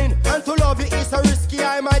remain. And to love you is so risky,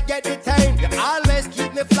 I might get detained. You always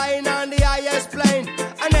keep me flying on the highest plane.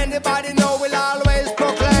 And anybody know will always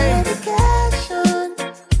proclaim. Medication,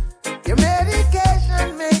 your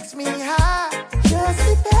medication makes me high. Just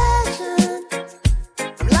be patient.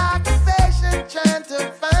 I'm like a patient trying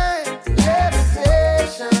to find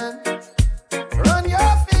levitation. Run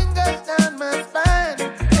your fingers down my spine.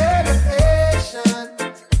 Levitation,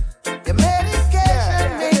 your medication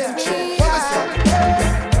makes me high.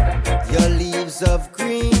 Your leaves of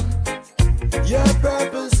green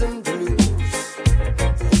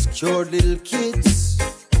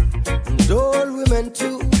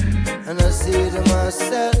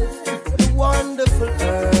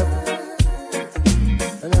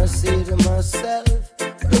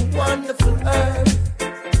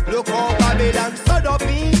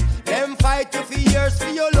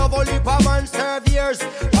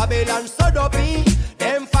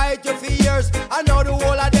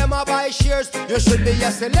shares. You should be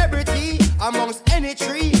a celebrity amongst any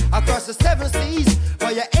tree across the 7 seas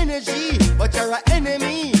for your energy, but you're an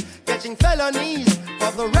enemy, catching felonies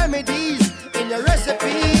for the remedies in your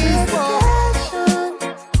recipes.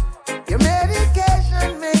 Your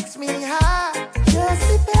medication makes me high. Just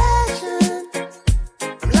the passion.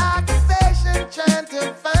 I'm like a patient trying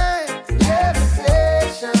to find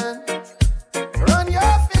levitation. Run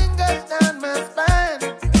your fingers down my spine.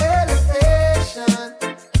 Elevation.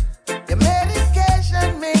 Your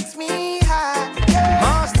medication makes me high.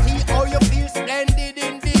 Mass tea, how you feel splendid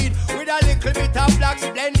indeed. With a little bit of black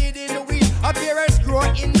splendid in the weed. Appearance grow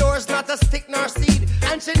indoors, not a stick nor seed.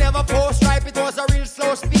 And she never post ripe, it was a real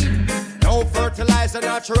slow speed. No fertilizer,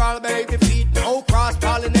 natural baby feed. No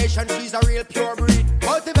cross-pollination, she's a real pure breed.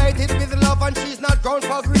 Cultivated with love and she's not grown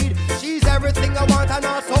for greed. She's everything I want and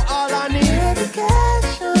also all I need.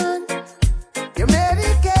 Medication. Your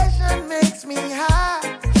medication makes me high.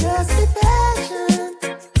 Just the passion.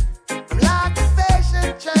 I'm like a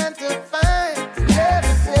patient trying to find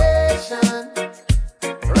levitation.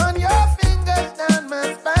 Run your fingers down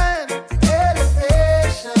my spine.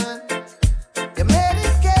 Elevation. Your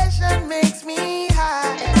medication makes me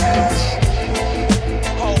high.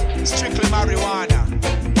 Oh, strictly marijuana,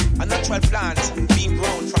 a natural plant being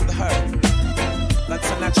grown from the herb. That's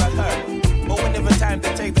a natural herb. But whenever time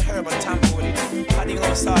they take the herb and tamper with it, adding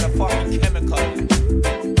all sort of fucking chemical,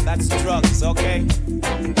 that's drugs, okay?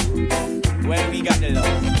 When we got the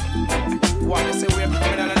love, wanna say we're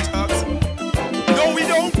criminal and thugs? No, we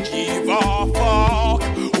don't give a fuck.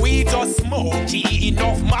 We just smoke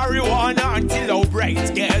enough marijuana until our brains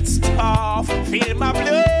get tough. Feel my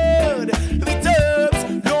blood with herbs.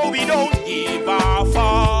 No, we don't give a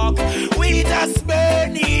fuck. We just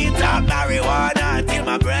burn it up marijuana until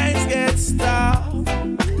my brains get stuffed.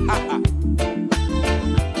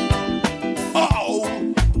 Oh,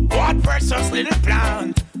 what precious little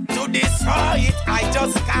plant. To destroy it, I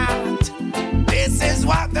just can't. This is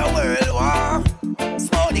what the world wants.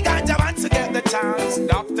 Smoke the ganja once to get the chance.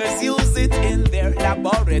 Doctors use it in their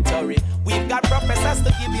laboratory. We've got professors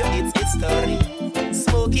to give you its history.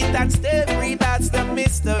 Smoke it and stay free, that's the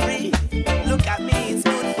mystery. Look at me, it's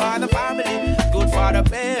good for the family, good for the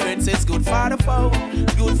parents, it's good for the phone,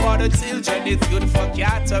 good for the children, it's good for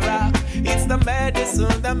cataract. It's the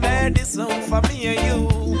medicine for me and you.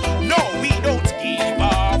 No, we don't give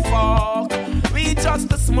a fuck. We just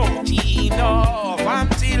smoke enough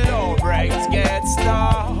until our brains get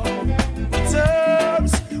stuck.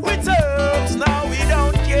 With herbs, no, we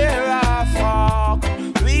don't care a fuck.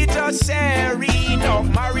 We just share enough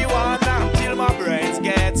marijuana until my brains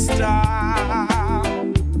get stuck.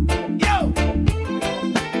 Yo!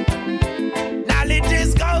 Knowledge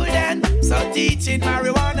is golden, so teaching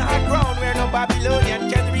marijuana had grown where no Babylonian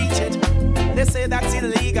can reach it. They say that's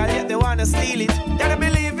illegal, yet they wanna steal it. Gotta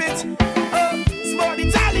believe it. Smoke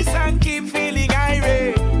the chalice and keep feeling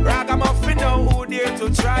irate. Ragamuffin know who dare to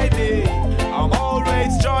try me. I'm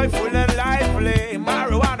always joyful and lively.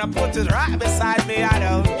 Marijuana put it right beside me. I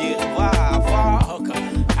don't give a fuck.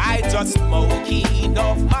 I just smoke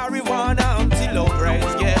enough marijuana until our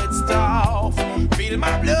brains get stuffed. Feel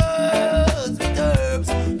my blood with herbs.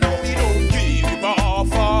 No, we don't give a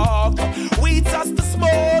fuck. We just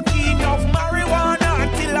smoke enough marijuana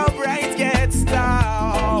until our brains get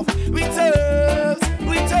stuffed. With herbs,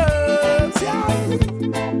 yeah.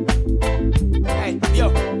 Hey, yo,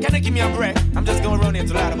 can you give me a break? I'm just going around here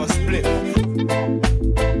to light up a split.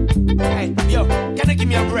 Hey, yo, can you give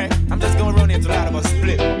me a break? I'm just going around here to light up a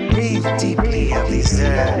split. Breathe deeply of these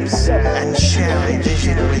herbs and share a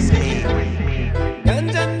vision with me.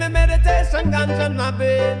 Ganja in my meditation, ganja in my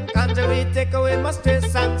brain. Ganja we take away my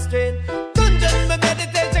stress and strain. Ganja in my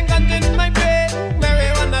meditation, ganja in my brain.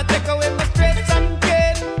 Marijuana take away my stress and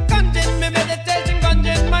pain. Ganja in my meditation,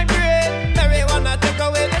 ganja in my brain. Marijuana take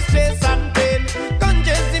away the stress and pain.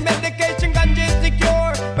 Ganja is the medication, ganja is the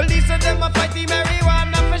cure. Police of them a fight the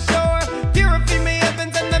marijuana for sure. Purify me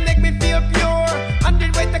heavens and they make me feel pure.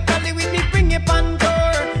 100 way to Cali with me, bring it on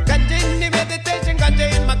tour. Ganja in the meditation, ganja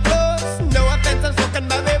in my clothes. No offense, I'm smoking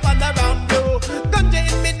marijuana around you. Ganja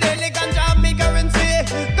in me daily, ganja on me currency.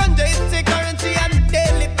 Ganja is sick.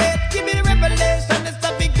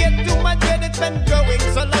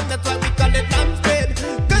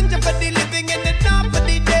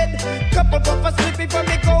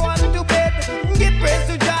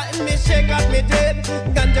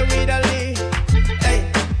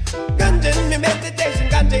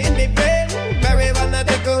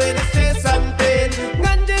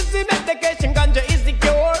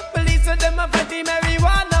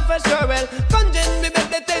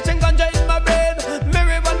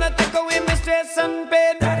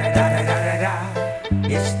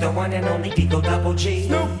 Digo Double G.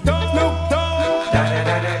 Snoop Dogg. Snoop Dogg. Da da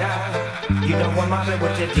da da da. You know I'm mobbing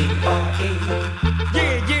with the D.R.E.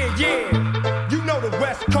 Yeah, yeah, yeah. You know the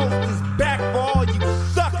West Coast is back for all you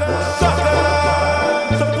suckers.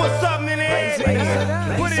 Suckers. So put something in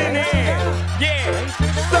there. Put it in there. Yeah.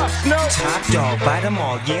 Suck, Snoop. Top dog, bite them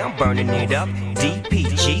all, yeah, I'm burning it up.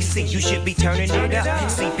 DPGC, you should be turning it up.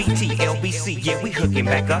 CPT, LBC, yeah, we hooking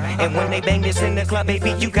back up. And when they bang this in the club,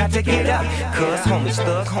 baby, you got to get up. Cuz homies,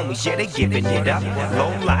 thug homies, yeah, they giving it up.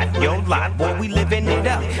 Low life, yo life, boy, we living it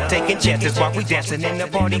up. Taking chances while we dancing in the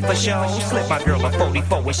party for show. Slip my girl a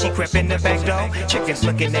 44 when she crept in the back door. Chickens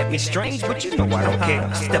looking at me strange, but you know I don't care.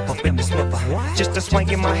 Step up in this mother, just a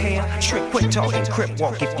swank in my hair. Trick, quit talking, crip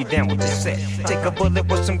walk if you down with the set. Take a bullet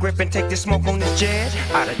with some grip and take the smoke on this jet.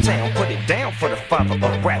 Out of town, put it down for the father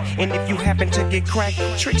of rap. And if you happen to get cracked,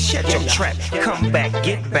 trick, shut your trap. Come back,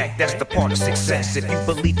 get back, that's the part of success. If you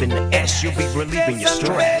believe in the S, you'll be relieving your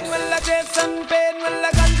stress. Pain, well, I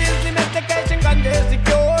gun is the medication, ganja is the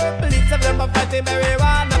cure. Police have them fighting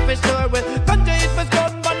marijuana for sure. Well, ganja it was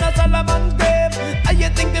grown by a Solomon's grave. And you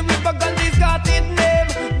think the river ganja's got its name?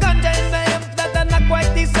 Ganja and the hemp that are not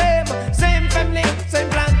quite the same. Same family, same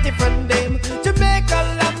plant, different name. Jamaica,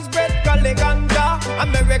 lamb's bread, Cali ganja.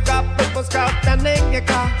 America, purple scout and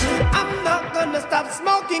Engeka. I'm not gonna stop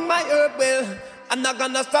smoking my herb, well, I'm not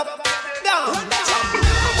gonna stop down.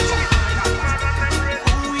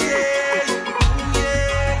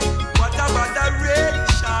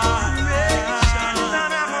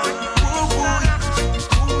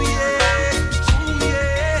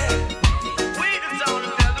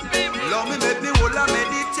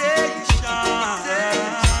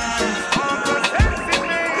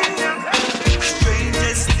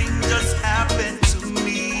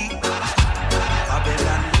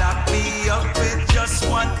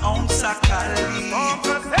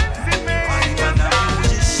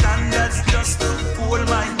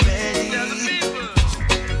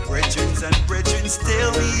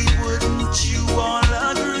 Tell me, wouldn't you all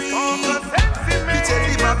agree? Me tell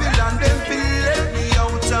the Babylon them feel let me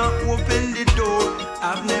out and open the door.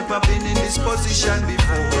 I've never been in this position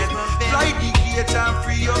before. Fly the gate and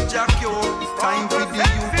free up Jackie. Time for the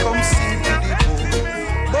youth come sing to the boat.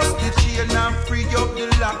 Bust the chain and free up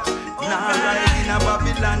the lock. Now ride in a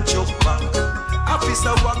Babylon chop back.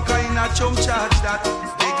 Officer, what kind of chum charge that?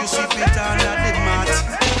 Beg you sweep it under the mat.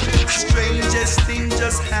 Strangest thing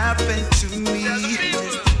just happened to me.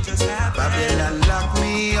 Babylon locked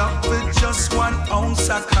me up with just 1 ounce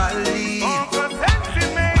of Cali.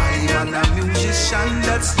 I'm a musician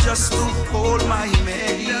that's just to hold my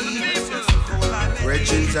melody.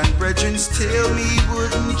 Brethren and brethren, tell me,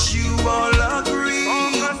 wouldn't you all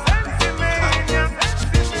agree?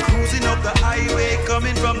 Cruising up the highway,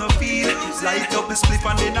 coming from the field. Light up a split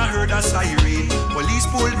and then I heard a siren. Police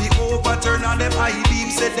pulled me over, turned on them high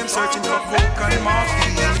beams. Said them searching for coke and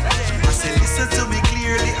morphine. I said listen to me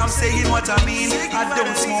clearly, I'm saying what I mean. I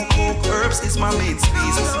don't smoke coke, herbs is my main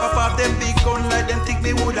speed. Pop off them big gun like them think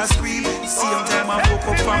me woulda scream. Same time I woke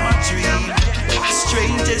up from a dream.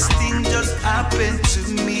 Strangest thing just happened to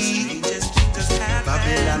me.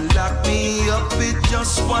 Babylon locked me up with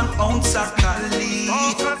just 1 ounce of Cali.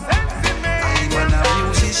 I'm a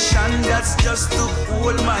musician that's just to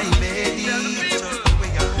hold my melody.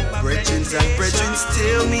 Brethren and brethren,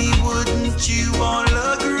 tell me, wouldn't you all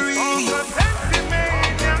agree?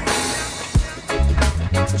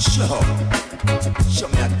 Show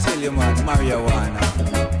me, I tell you, man, marijuana.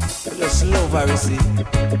 I just love her, you see.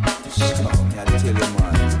 Show me, I tell you,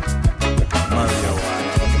 man, marijuana.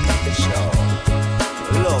 Show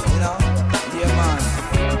love, you know, yeah, man.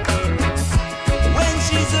 When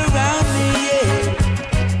she's around me, yeah,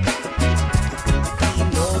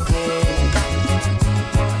 feel okay,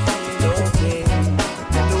 feel okay.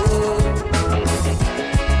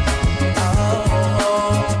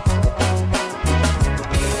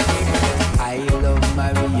 I love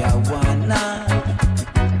marijuana.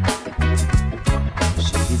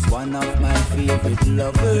 She is one of my favorite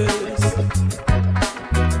lovers.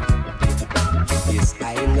 Yes, I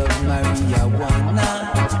love marijuana.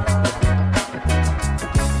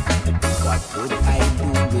 What would I do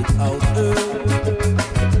without her?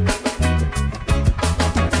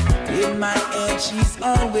 In my head, she's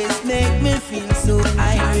always make me feel so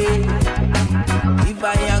irate. If I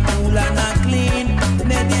a cool and a clean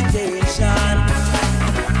meditation,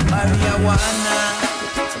 marijuana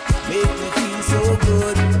make me feel so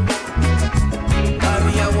good.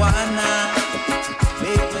 Marijuana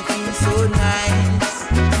make me feel so nice.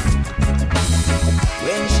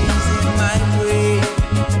 When she's in my brain,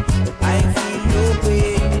 I feel no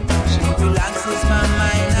pain. She relaxes my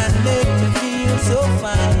mind and make me feel so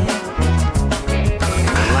fine.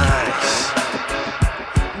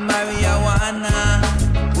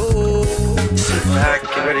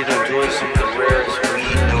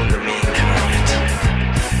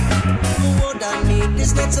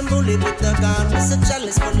 rolling with the gun. With a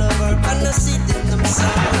chalice full of herb and a seed in them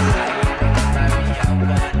sound.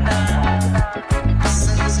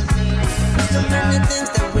 So many things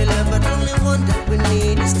that we love, but only one that we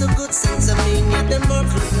need is the good sense of me. Yet them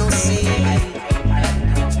both look no seed.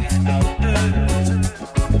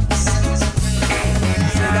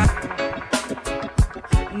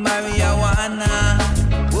 Marijuana,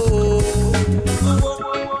 whoa.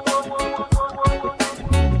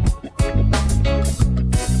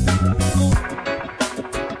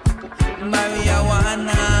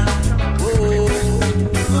 Marijuana, whoa.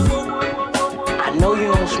 I know you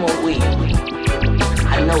don't smoke weed.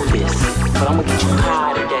 I know this, but I'm gonna get you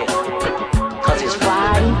high today. Cause it's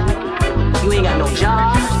Friday, you ain't got no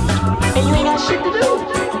job, and you ain't got shit to do.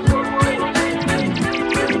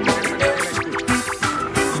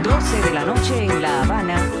 12 de la noche en La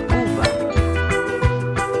Habana, Cuba.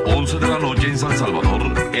 11 de la noche en San Salvador,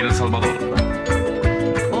 El Salvador.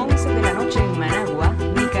 11 de la noche en Managua,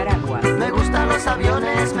 Nicaragua. Me gustan los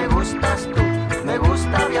aviones, me gustas tú. Me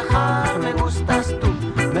gusta viajar, me gustas tú.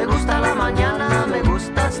 Me gusta la mañana, me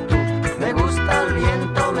gustas tú. Me gusta el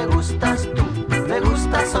viento, me gustas tú. Me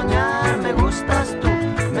gusta soñar, me gustas tú.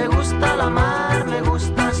 Me gusta la mar, me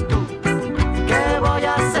gustas tú. ¿Qué voy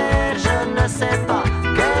a hacer? Je ne sais pas.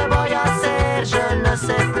 ¿Qué voy a hacer? Je ne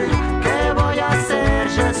sais plus. ¿Qué voy a hacer?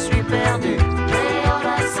 Je suis perdu. ¿Qué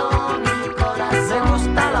horas son mi corazón? Me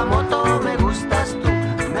gusta la moto, me gustas tú.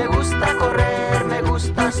 Me gusta correr, me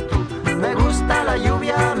gustas tú. Me gusta la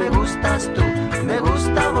lluvia, me gustas tú. Me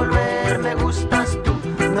gusta volver, me gustas tú.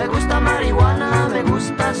 Me gusta marihuana, me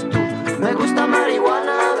gustas tú. Me gusta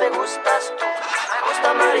marihuana, me gustas tú. Me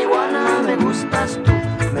gusta marihuana, me gustas tú.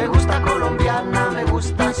 Me gusta colombiana, me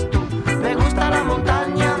gustas tú. Me gusta la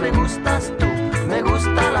montaña, me gustas tú. Me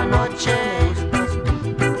gusta la noche.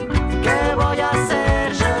 ¿Qué voy a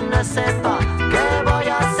hacer? Je ne sais pas. ¿Qué voy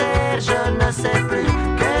a hacer? Je ne sais plus.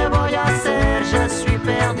 ¿Qué voy a hacer? Je suis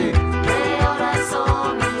perdu. ¿Qué horas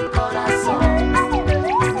son mi corazón?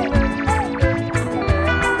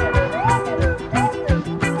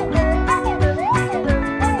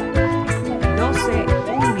 12,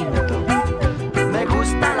 un minuto. Me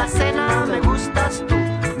gusta la cena, me gustas tú.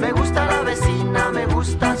 Me gusta la vecina, me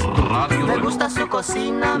gustas tú. Radio Me gusta su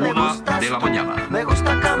cocina, me 1 gustas de la tú. mañana. Me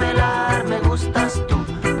gusta camelar, me gustas tú.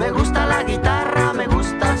 Me gusta la guitarra, me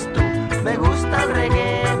gustas tú. Me gusta el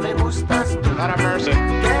reggae, me gustas tú.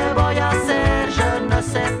 ¿Qué voy a hacer? Je ne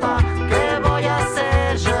sais pas. ¿Qué voy a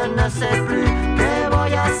hacer? Je ne sais plus. ¿Qué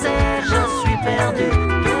voy a hacer? Je suis perdu.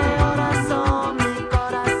 ¿Qué horas son mi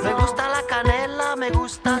corazón? Me gusta la canela, me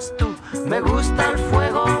gustas tú. Me gusta el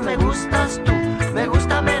fuego, me gustas tú. Me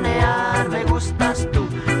gusta menear, me gustas tú.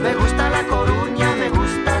 Me gusta la Coruña, me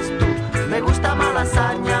gustas tú. Me gusta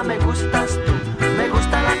Malasaña, me gustas tú. Me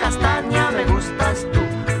gusta la castaña, me gustas tú.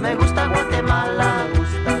 Me gusta Guatemala, me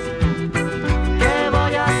gustas tú. ¿Qué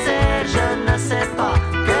voy a hacer? Je ne sais pas.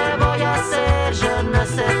 ¿Qué voy a hacer? Je ne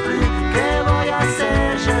sais plus. ¿Qué voy a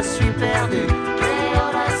hacer? Je suis perdu. ¿Qué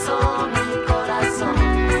horas son mi corazón?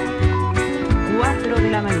 4 de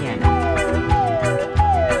la mañana.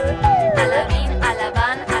 Alabín,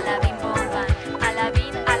 alabán, alabín, bomban.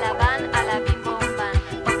 Alabín, alabán, alabín, bomban.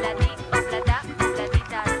 Obladi, oblada,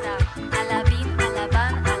 obladita, da. Alabín,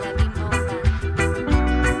 alabán, alabín, bomban.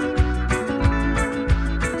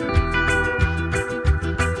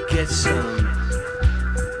 Get some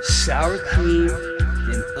sour cream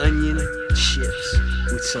and onion chips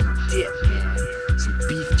with some dip, man. Some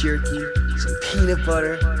beef jerky, some peanut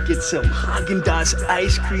butter. Get some Haagen-Dazs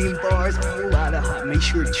ice cream bars, a whole lot of hot. Make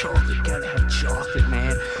sure chocolate, gotta have chocolate,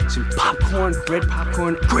 man. Some popcorn, bread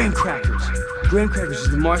popcorn, graham crackers. Graham crackers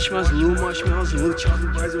with the marshmallows, the little marshmallows, and little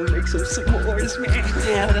chocolate bars. We'll make some s'mores, man.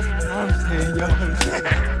 Yeah, that's what I'm saying, yo.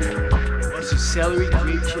 Want some celery,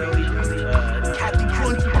 grape jelly, Captain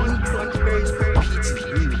Crunch, Crunch berries, pizza.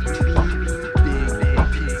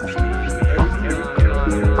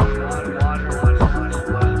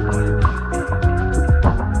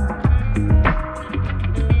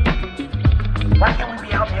 Why can't we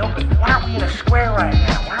be out in the open? Why aren't we in a square right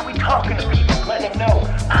now? Why aren't we talking to people, letting them know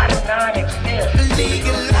I do not exist?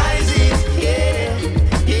 Legalize it, yeah,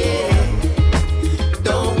 yeah.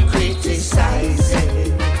 Don't criticize it.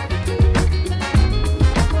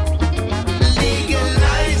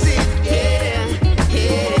 Legalize it, yeah,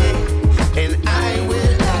 yeah. And I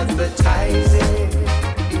will advertise it.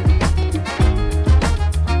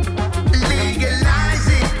 Legalize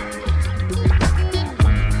it.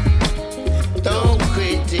 Don't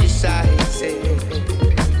criticize it.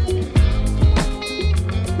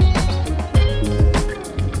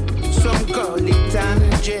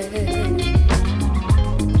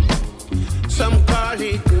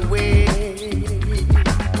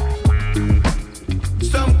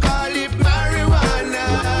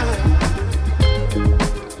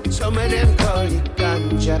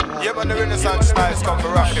 ganja. Yeah, man, the Renaissance styles come to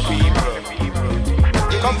rock the people.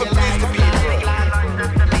 Come to please the people.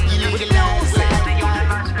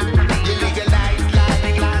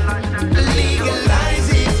 Legalize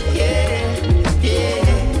it, yeah, yeah.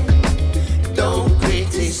 Don't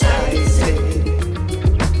criticize it.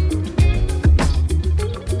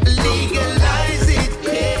 Legalize it,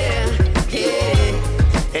 yeah,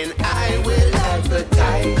 yeah. And I will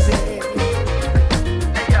advertise it.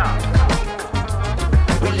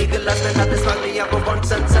 We legalize and this valley, I go on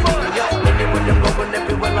Tanzania. Anywhere them going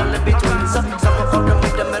everywhere, all in between. Some of them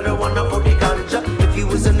with the marijuana or the ganja. If you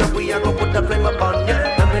was in the way, I go put the flame upon ya.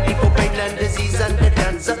 Remedy for pain and disease and the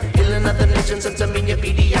cancer. Healing other nations, and to me you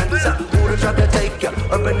be the answer. Who to try to take ya,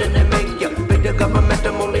 urban and they make ya. With the government,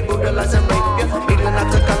 them only brutalize and rape ya. Healing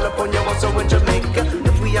out to California, also in Jamaica.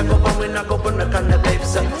 If we are go on, we not go on the kind of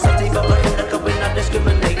babes. Something about it, like we not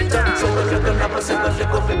discriminate. So we look up and say, but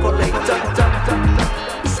look up before later.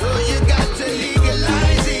 So you got to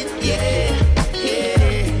legalize it, yeah,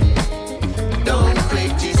 yeah. Don't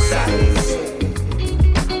criticize it.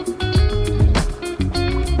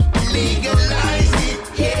 Legalize it,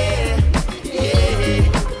 yeah, yeah.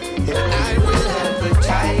 And I will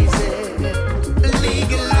advertise it.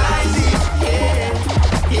 Legalize it, yeah,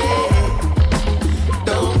 yeah.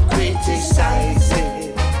 Don't criticize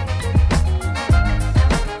it.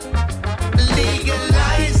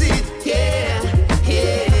 Legalize it, yeah,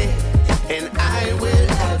 yeah. And I will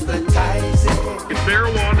advertise it. If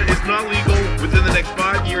marijuana is not legal within the next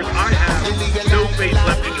 5 years, I have no faith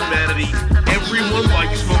left in humanity. Everyone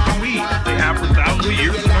likes smoking weed. They have for thousands of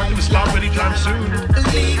years. They're not going to stop anytime soon.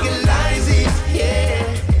 Legalize it, yeah,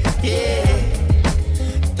 yeah.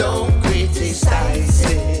 Don't criticize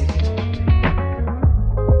it.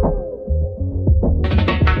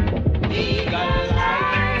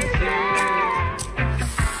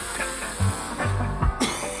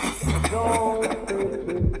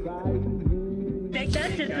 Take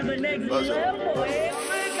that shit to the next level.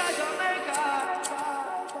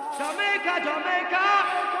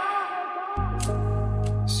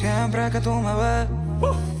 Siempre que tú me ves,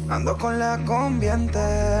 ando con la combi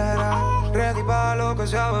entera, ready pa' lo que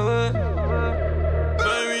sea, bebé.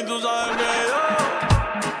 Baby, tú sabes que yo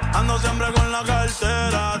ando siempre con la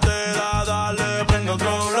cartera, te da, dale, prende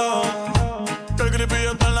otro blow. Que el creepy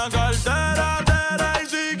está en la cartera, y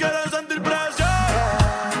si quieres sentir presión,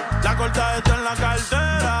 la corta está en la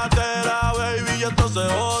cartera, baby, y esto se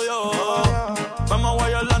odió. Vamos a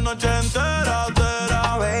guayar la noche entera,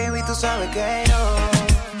 Baby, tú sabes que yo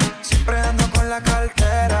siempre ando con la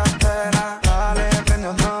cartera, dale, prende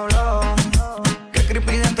otro blow. Que el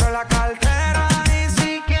creepy dentro de la cartera, y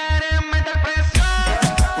si quieres meter presión,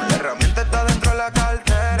 la herramienta está dentro de la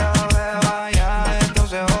cartera, beba, ya esto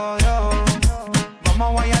se jodió. Vamos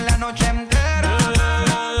a guayar la noche entera.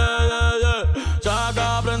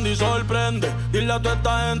 Saca, aprende y sorprende. Dile a toda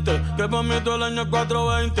esta gente que por mí todo el año es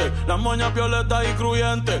 420. Las moñas violetas y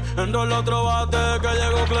cruyentes. Enrola otro bate que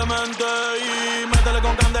llegó Clemente. Y métele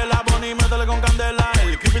con candela, Bonnie, métele con candela.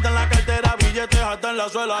 El creepy está en la cartera, billetes hasta en la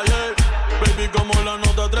suela, yeah. Baby, como la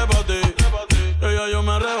nota trépate. Ella yo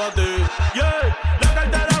me arrebaté, yeah. La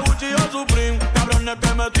cartera Gucci o Supreme. Cabrones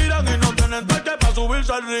que me tiran y no tienen toque pa'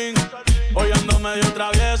 subirse al ring. Hoy ando medio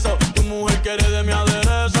travieso. Tu mujer quiere de mi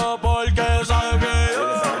aderezo porque sabe que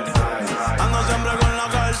yo ando siempre con la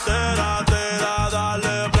cartera, te da,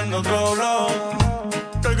 dale, prende otro blow.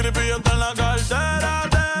 Que el creepy está en la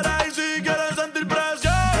cartera, y si quieres sentir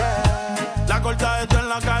presión, la corta está en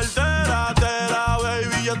la cartera,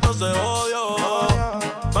 baby, y esto se odió.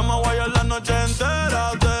 Vamos a guayar la noche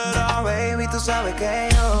entera, Baby, tú sabes que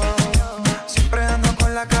yo siempre ando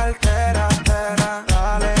con la cartera,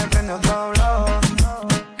 dale, prende otro blow.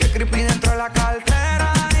 Que el creepy dentro de la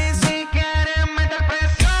cartera, y si quieres meter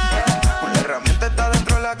presión, la herramienta está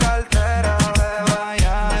dentro de la cartera, beba,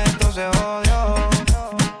 ya esto se jodió.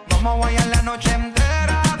 Vamos a guayar la noche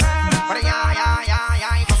entera, Pero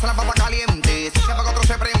ya, pasa la papa caliente. Si se apaga otro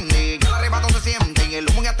se prende, ya el arrebato se siente y el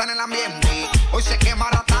humo ya está en el ambiente. Hoy se quema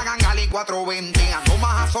la tagan y 420. Ando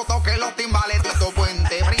más azotado que los timbales Tito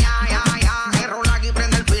Puente. Pero ya, error aquí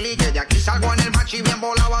prende el fili. Que de aquí salgo en el machi bien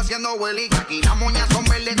volado haciendo Willy. Que aquí las moñas son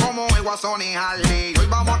verdes como el Guasón y Harley. Hoy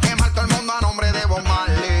vamos a quemar todo el mundo a nombre de Bob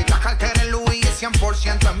Marley. La cartera en Louis es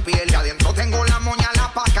 100% en piel. Y adentro tengo la moña,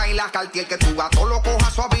 la paca y la Cartier. Que tu gato lo coja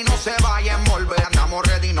suave y no se vaya a envolver. Andamos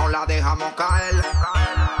ready, no la dejamos caer.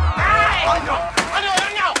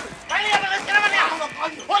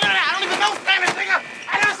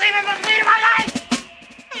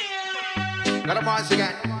 Let him once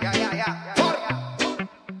again. Yeah.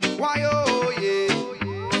 Why oh yeah.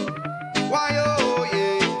 Why oh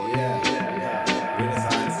yeah.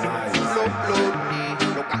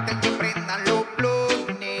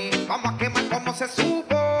 se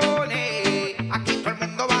supone, aquí todo el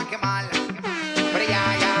mundo va a quemar. Pero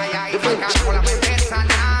ya, y pa' acá con la mente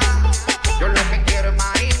sana. Yo lo que quiero es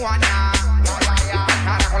marihuana. Ya,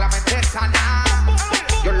 cara con la mente sana.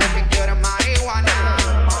 Yo lo que quiero es marihuana.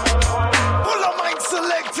 Pull up Mike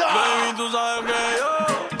Selector. Baby, tú sabes que yo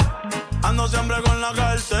ando siempre con la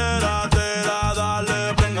cartera.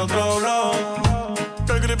 Dale, prende otro blow.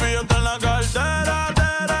 Que el creepy está en la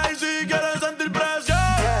cartera. Y si quieres sentir presión,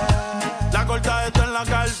 la corta está en la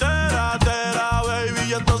cartera.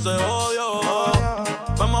 Baby, esto se odio.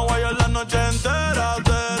 Vamos a guayar la noche entera.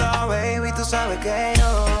 Baby, tú sabes que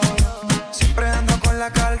yo siempre ando con la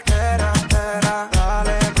cartera.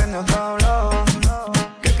 Dale, prende otro blow.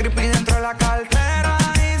 Que creepy dentro de la cartera.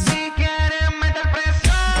 Y si quieres meter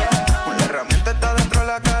presión, la herramienta está dentro de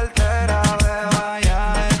la cartera. Beba,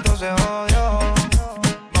 ya, esto se jodió.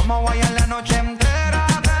 Vamos a guayar la noche entera.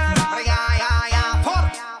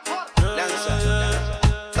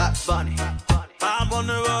 Bad Bunny.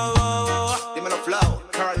 Dímelo Flow,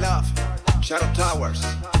 Carl Love, Shadow Towers,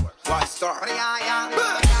 White Star.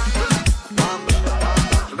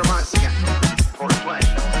 Romance again. Foreplay.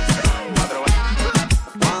 Other way.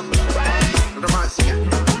 Romance again.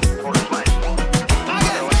 Foreplay.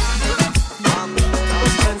 Other way. Romance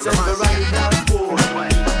again. Foreplay.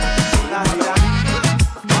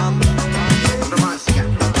 Romance again.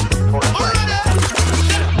 Foreplay.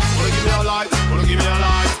 Wanna give me a light? Wanna give me a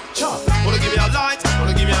light? Wanna give me a light?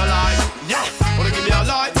 Wanna give me a light? Yeah. Wanna give me a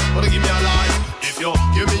light? Wanna give me a light? If you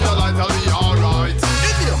give me a light, I'll be alright.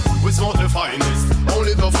 If you, we smoke the finest,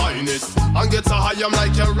 only the finest, and get so high I'm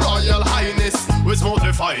like your royal highness. We smoke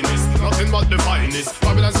the finest, nothing but the finest.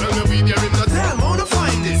 Babylon sell me weed, you're in the damn how to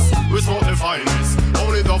find this. We smoke the finest,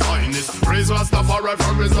 only the finest. Praise Rastafari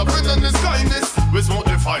for his love and his kindness. We smoke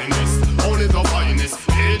the finest, only the finest.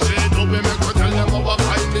 AJ, me go tell them about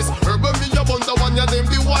kindness. Urban me a bunda one, ya name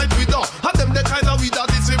the white widow. And them the kind of weed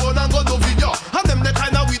that is we wanna go to video. And them the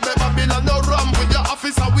kind of weed that Babylon no ram with your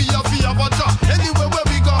officer, we have a job. Anywhere where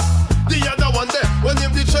we go, the other one there, when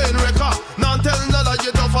him the chain wrecker. Now tell none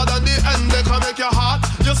you tougher than the end. They can make your heart,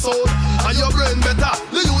 your soul, and your brain better.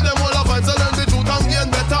 The youth them all have find so learn the truth and gain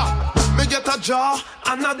better. Me get a jar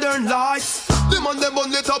and a darn lights. The man them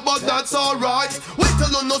on it up, but that's alright. Wait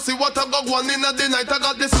till you know see what I got one in the night. I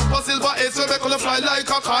got the super silver ace where make all fly like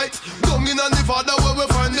a kite. Down in the father where we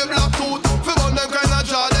find the black tooth. For one them kind of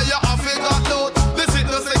jar there you have to got load. The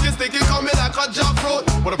sickness sticky coming like a jackfruit.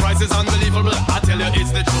 But the price is unbelievable, I tell you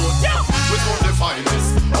it's the truth. Yeah. We smoke the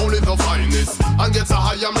finest, only the finest, and get so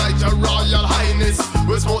high I'm like your royal highness.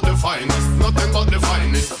 We smoke the finest, nothing but the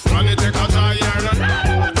finest. When you take a giant and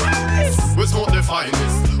we smoke the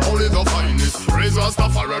finest, only the finest. Raise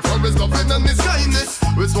Rastafari from his loving and his kindness.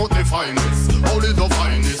 We smoke the finest, only the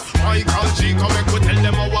finest. Michael G come and we tell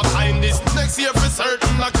them our kindness. Next year for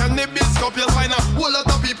certain like a Nibiscop you'll find a whole lot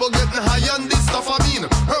of people getting high on this stuff. I mean,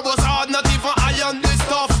 herb was hard, not even high on this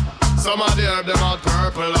stuff. Some of the herb them all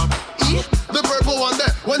purple up. The purple one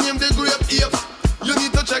there, when him the grape ape. You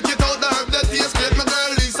need to check it out, the herb that tastes great. My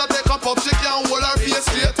girl Lisa take a puff, she can't hold her face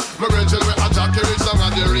straight. My Rachel with a jacket rich down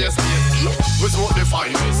at the race gate. We smoke the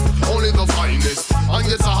finest, only the finest, and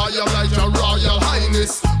get so high I'm like your royal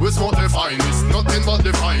highness. We smoke the finest, nothing but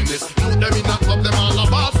the finest. Put them in a club, them all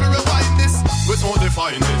about for rewind this. We smoke the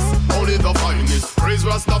finest, only the finest. Praise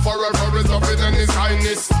Rastafari for his loving and his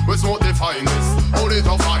kindness. We smoke the finest, only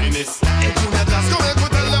the finest. And you let us go and we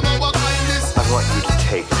tell them our kindness. I want you to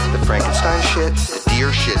take the Frankenstein shit, the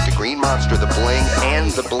deer shit, the green monster, the bling,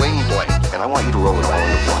 and the bling bling, and I want you to roll it all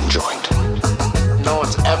into one joint. No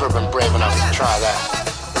one's ever been brave enough to try that.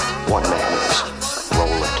 One man is. Roll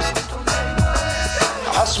it.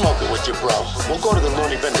 I'll smoke it with you, bro. We'll go to the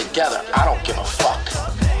loony bin together. I don't give a fuck.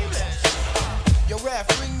 Yo, ref,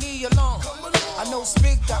 bring me along. I know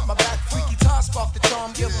Spig got my back. Freaky toss off the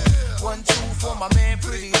charm. Give him 1, 2 for my man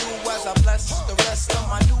Pretty Lou. As I bless the rest of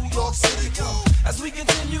my New York City crew. As we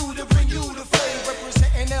continue to bring you the flavor.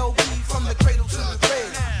 Representing LB from the cradle to the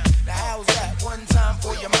grave. Now how's that? One time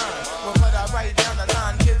for your mind. When what I write down the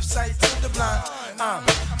line, give sight to the blind. I'm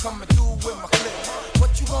coming through with my clip.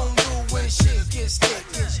 What you gonna do when shit gets thick?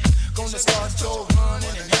 Is you gonna start your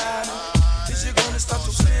running and hiding? Is you gonna start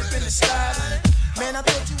your slipping and sliding? Man, I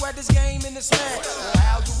thought you had this game in the smash. Well,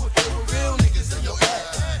 how do it feel with real niggas in your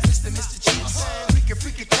ass? Mr. Cheeks,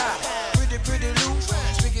 freaky cop, pretty loose,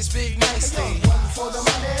 big nice thing. 1 for the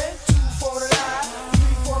money, 2 for the lie, 3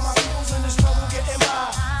 for my peoples in the struggle getting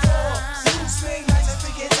by. 4, you swing nice and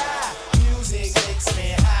freaky die. Music makes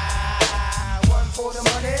me high. 1 for the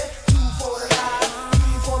money, 2 for the lie,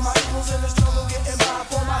 3 for my peoples in the struggle getting by.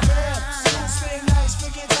 For my fam, you swing nice,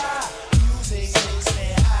 freaky die. Music makes me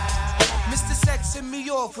high. Mr. Sex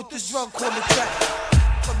this drug called the track.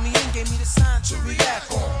 Put me in, gave me the sign to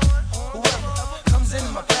react on. Whoever comes in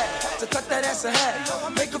my path to cut that ass a hat,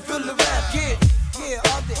 make her feel the rap.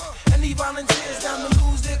 Yeah, all day. Any volunteers down to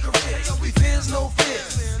lose their careers. We fears, no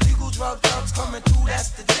fears. Legal drug thugs coming through, that's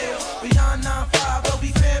the deal. Beyond 9-5, they'll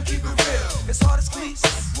be fam, keep it real. It's hard as cleats,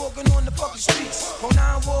 walking on the fucking streets.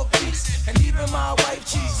 09 war peace, and even my wife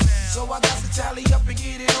cheats. So I got to tally up and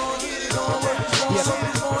get it on. Shit is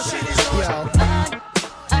on.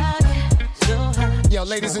 Yo,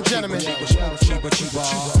 ladies and gentlemen, we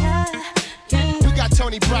got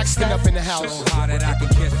Tony Braxton up in the house.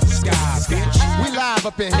 We live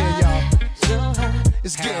up in here, y'all.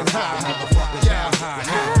 It's getting hot.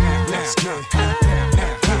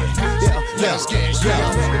 Let's get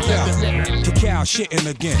Cacao shitting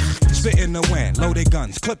again, spitting the wind, loaded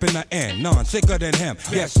guns, clipping the end, none sicker than him.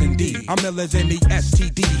 Yes indeed, I'm ill as any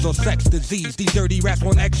STDs or sex disease. These dirty rats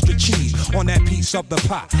want extra cheese on that piece of the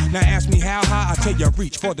pie. Now ask me how high, I tell you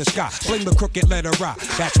reach for the sky. Fling the crooked letter rock,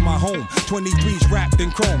 that's my home. 23's wrapped in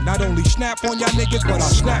chrome. Not only snap on y'all niggas, but I'll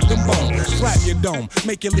snap them bones. Slap your dome,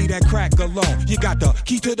 make you leave that crack alone. You got the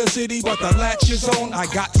key to the city, but the latch is on. I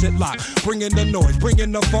got it locked, bringing the noise,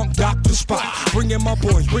 bringing the funk, Dr. Spot. Bringing my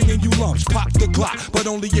boys, bringing you lumps, pop the Glock, but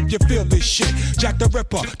only if you feel this shit. Jack the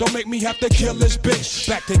Ripper, don't make me have to kill this bitch.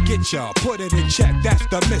 Back to get ya, put it in check, that's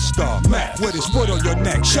the Mr. Mac with his foot on your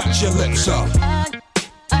neck, shut your lips up.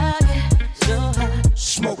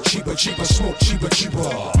 Smoke cheaper, cheaper, smoke cheaper,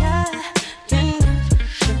 cheaper.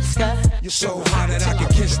 You're so hot that I can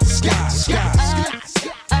kiss the sky.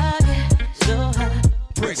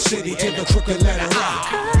 Brick City to the crooked letter rock.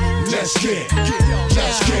 Let's get.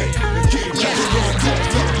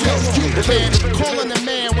 Calling the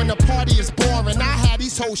man when the party is boring. I had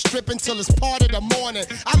these hoes stripping till it's part of the morning.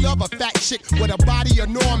 I love a fat chick with a body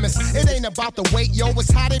enormous. It ain't about the weight, yo,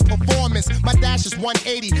 it's how they performance. My dash is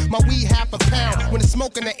 180, my weed half a pound. When it's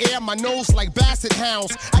smoke in the air, my nose like basset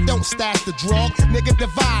hounds. I don't stash the drug, nigga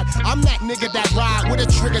divide. I'm that nigga that ride with a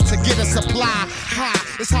trigger to get a supply. Ha,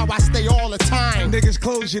 it's how I stay all the time. Niggas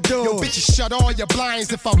close your doors. Yo, bitches shut all your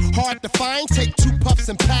blinds. If I'm hard to find, take 2 puffs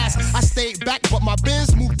and pass. I stayed back, but my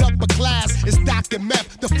Benz moved up a class. It's Dr.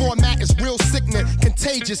 Meth, the format is real sickening,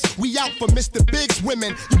 contagious. We out for Mr. Big's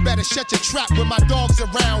women. You better shut your trap when my dog's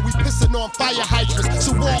around. We pissing on fire hydrants,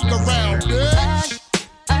 so walk around, bitch.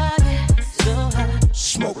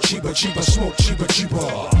 Smoke cheaper, cheaper, smoke cheaper,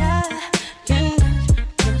 cheaper.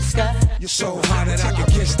 You're so hot that I can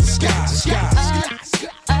kiss the sky.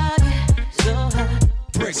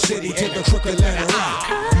 Brick City to the crooked letter rock.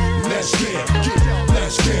 Let's get.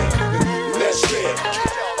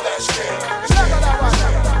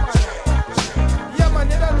 Yeah, man,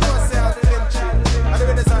 you don't know, say I didn't chill. I live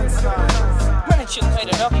in the sunshine. When it you made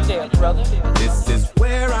it up there, brother. This is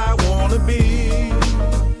where I wanna be.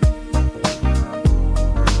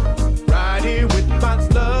 Right here with my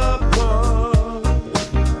loved one,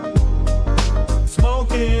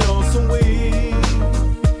 smoking on some weed.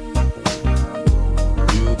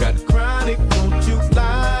 You got chronic, won't you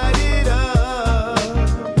light it up?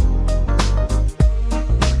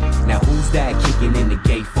 Now who's that kicking in the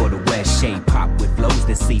gate for the West? Shade pop with flows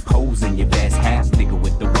that seep holes in your vest. Half nigga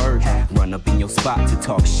with the word, run up in your spot to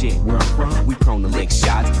talk shit. Where I'm from, we prone to lick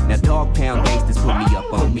shots. Now dog pound gangsters put me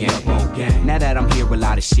up on game. Now that I'm here, a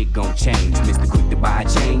lot of shit gon' change. Mr. Quick to buy a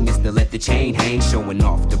chain, Mr. Let the chain hang, showing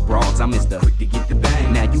off the bras. I'm Mr. Quick to get the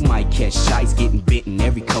bang. Now you might catch shites getting bitten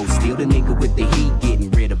every coast. Still the nigga with the heat,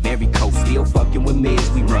 getting rid of every coast. Still fucking with mids,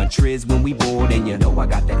 we run triz when we bored, and you know I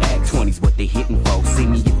got the act. 20's what they hitting for. See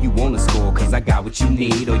me if you wanna score, cause I got what you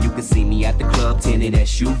need. Or you can see me at the club, tinted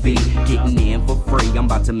SUV, getting in for free. I'm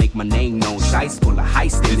about to make my name known. Shice full of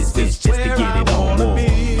heist in this bitch just to get it on war.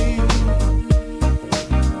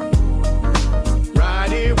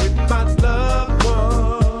 Right here with my loved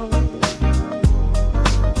one,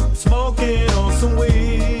 smoking on some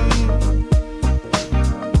weed.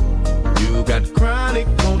 You got chronic,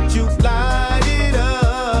 won't you light it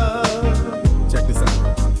up? Check this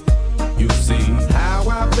out. You see how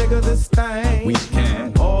I figure this thing. We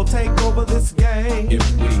can all take over this game if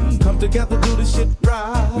we come together, do the shit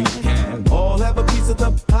right. We can all have a piece of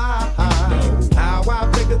the pie. You know how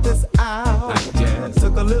I figured this out. I just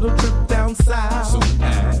took a little trip down south. Soon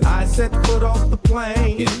as I set foot off the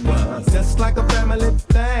plane, it was just like a family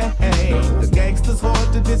thing. The gangsters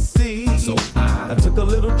hard to deceive, so I took a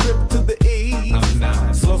little trip to the east. I'm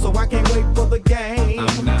not slow, so I can't wait for the game.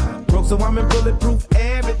 I'm not broke, so I'm in bulletproof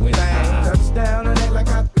everything. Touchdown and act like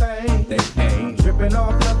I think they ain't tripping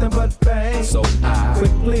off nothing but fame. So I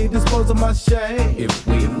quickly dispose of my shame. If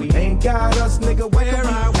we ain't got us, nigga, where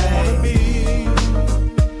I wanna be.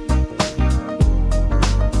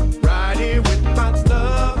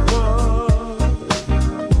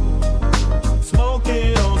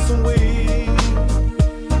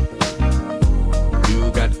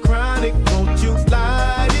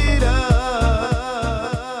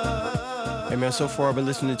 man. So far I've been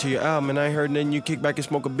listening to your album and I ain't heard nothing you kick back and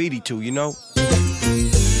smoke a beady to, you know?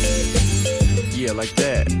 Yeah, like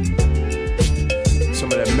that.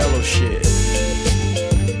 Some of that mellow shit.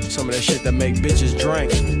 Some of that shit that make bitches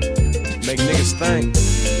drink, make niggas think,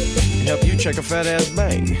 and help you check a fat ass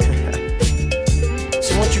bank.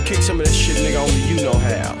 So why don't you kick some of that shit, nigga, only you know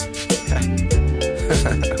how.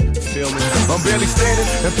 Feel me? I'm barely standing,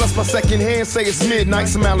 and plus my second hand say it's midnight.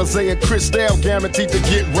 Some Alizé and Cristal guaranteed to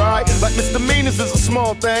get right. Like misdemeanors is a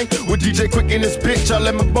small thing. With DJ Quick in this bitch, I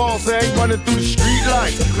let my balls hang. Running through the street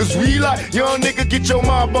lights, cause we like young nigga, get your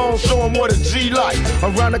mob on, show 'em what a G like.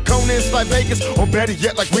 Around the corner it's like Vegas, or better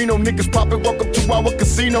yet like Reno. Niggas poppin', welcome to our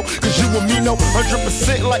casino. Cause you and me know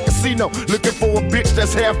 100% like casino. Looking for a bitch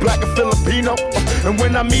that's half black and Filipino. And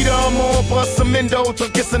when I meet her, I'm on for some endo. So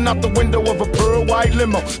kissing out the window of a pearl white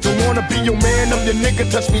limo. Don't wanna be your man, I'm your nigga.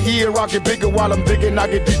 Touch me here, I'll get bigger while I'm digging. I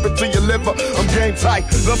get deep into your liver, I'm game tight.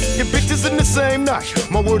 Love to get bitches in the same night.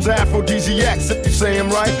 My words are aphrodisiacs if you say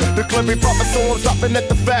 'em right. The club ain't proper, so I'm stopping at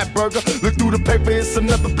the Fat Burger. Look through the paper, it's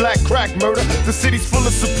another black crack murder. The city's full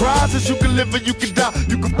of surprises, you can live or you can die.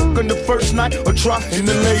 You can fuck on the first night or try in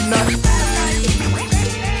the late night.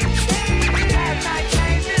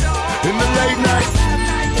 In the late night.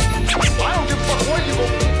 I don't give a fuck where you go.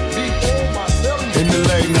 Be home myself. In the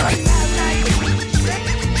late night.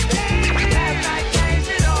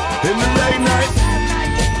 In the late night.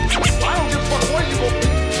 I don't give a fuck where you go.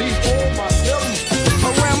 Be home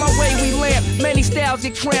myself. Around my way we lamp. Many styles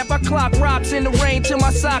get cramp. I clock rocks in the rain till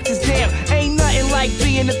my socks is damp. Ain't nothing like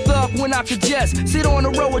being a thug when I could just sit on a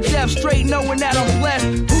row of death straight knowing that I'm blessed.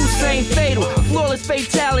 Hussein fatal, flawless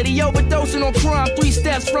fatality, overdosing on crime, 3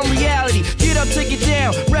 steps from reality. Get up, take it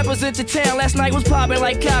down, represent the town. Last night was popping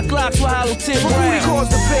like cock glocks with hollow tip round. Who he calls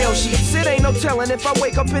the bail sheets? It ain't no telling if I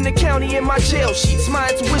wake up in the county in my jail sheets. My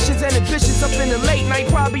intuitions and ambitions up in the late night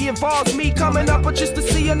probably involves me coming up, but just to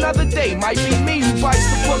see another day. Might be me who bites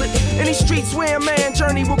the bullet. In these streets where a man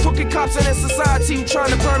journey with crooked cops in a society who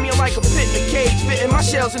trying to burn me like a pit in a cage. Fitting my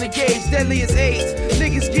shells in the gauge, deadly as AIDS.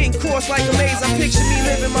 Niggas getting crossed like a maze. I picture me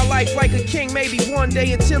living my life like a king, maybe one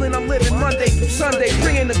day until I'm living Monday through Sunday.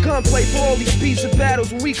 Bringing the gunplay for all these beefs and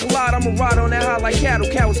battles. When we collide, I'ma ride on that high like cattle.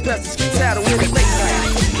 Cowards best to skedaddle in the late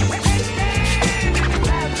night.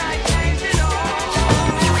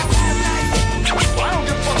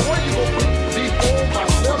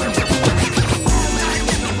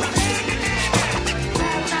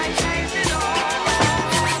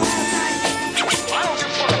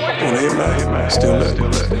 Still lit.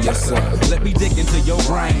 Yes, sir. Let me dig into your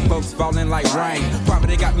brain. Folks falling like rain.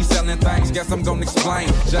 Probably got me selling things. Guess I'm gonna explain.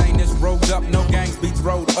 Jane is rolled up, no gangs, beats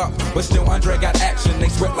rolled up. But still, Andre got action. They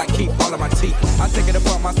sweat like keep all of my teeth. I take it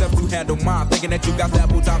upon myself to handle mine. Thinking that you got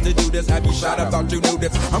ample time to do this. Have you shot up? Thought you knew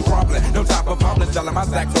this. I'm crumbling. No time for problems. Selling my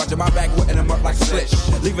stacks. Watching my back, whipping them up like slish.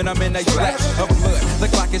 Leaving them in a splash of blood. The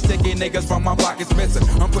clock is ticking. Niggas from my block is missing.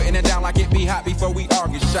 I'm putting it down like it be hot before we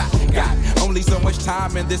argue. Shot. Got only so much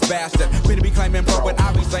time in this bastard. Pretty be claiming pro, but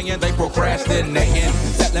I be saying they procrastinating.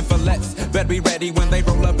 Settling for less. Better be ready when they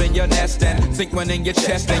roll up in your nest and sink one in your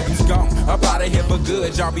chest and you gone. Up out of here for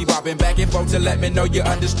good. Y'all be bobbing back and forth to let me know you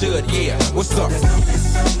understood. Yeah, what's up? There's only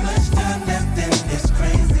so much time left in this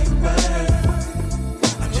crazy world.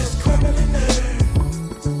 I'm just crumbling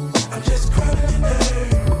earth. I'm just crumbling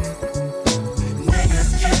earth.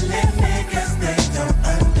 Niggas killing niggas, they don't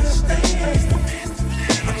understand.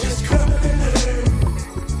 I'm just crumbling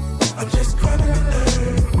earth. I'm just crumbling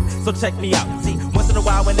earth. So check me out. See, once in a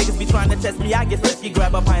while when niggas be trying to test me, I get frisky.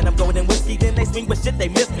 Grab a pint of golden whiskey, then they swing with shit, they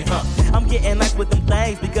miss me, huh? I'm getting nice with them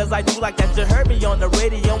things because I do like that. You heard me on the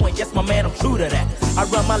radio, and yes, my man, I'm true to that. I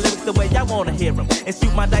run my lyrics the way I wanna hear them, and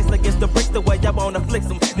shoot my dice against the bricks the way I wanna flick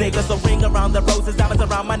them. Niggas a ring around the roses, diamonds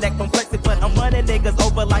around my neck, don't flex it, but I'm running niggas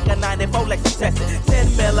over like a 94 Lexus tested.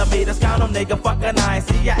 10 millimeters, count them, nigga, fuck a 9.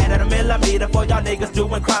 See, I added a millimeter for y'all niggas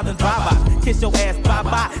doing crimes and drive-bys. Kiss your ass,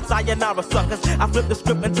 bye-bye, sayonara, suckers. I flip the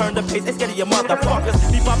script and turn the page, they scared of your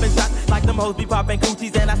motherfuckers. Be popping shots like them hoes be popping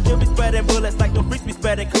coochies, and I still be spreading bullets like them freaks be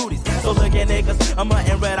spreading cooties. So look at niggas, I'm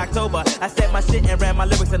hunting Red October. I said my shit and ran my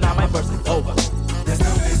lyrics, and now my verse is over. There's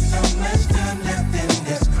only so much time left in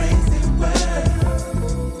this crazy world.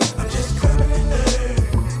 I'm just crumbling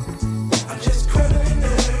earth. I'm just crumbling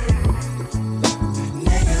earth.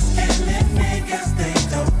 Niggas killing niggas, they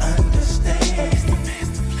don't understand.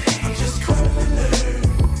 I'm just crumbling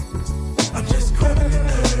earth. I'm just crumbling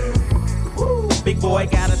earth. Big boy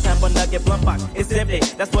got a temper, nugget like a blunt box. It's simply,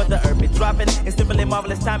 that's what the earth is dropping. It's simply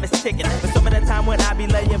marvelous, time is ticking. But some of the time when I be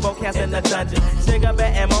laying vocals in the dungeon, sugar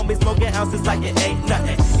bear and won't be smoking ounces like it ain't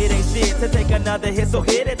nothing. It ain't shit to take another hit, so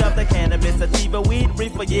hit it up. The cannabis, sativa, weed,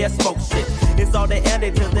 reefer, yeah, smoke shit. It's all they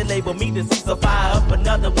end till they label me deceased. So fire up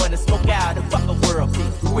another one and smoke out and fuck a world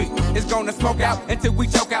peace. We is gonna smoke out until we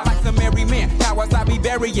choke out like some merry men. Cowards I be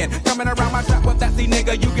burying. Coming around my trap with that see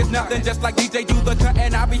nigga, you get nothing. Just like DJ do the cut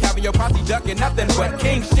and I be having your posse ducking nothing but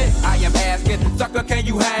king shit. I am asking, sucker, can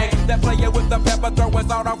you hang? That player with the pepper throwing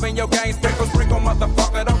salt off in your game. Sprinkle, sprinkle,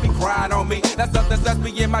 motherfucker, don't be crying on me. That's something that's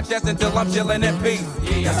be in my chest until I'm chilling in peace.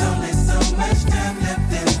 Yeah. There's only so much time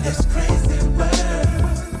left in this crazy world.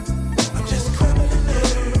 I'm just crumbling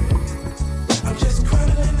earth. I'm just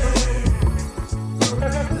crumbling earth.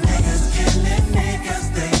 Niggas killing niggas,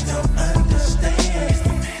 they don't understand.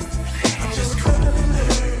 I'm just crumbling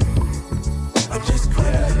earth. I'm just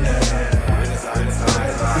crumbling earth. There's only so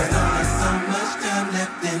much time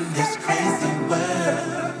left in this crazy world.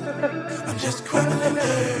 I'm just crumbling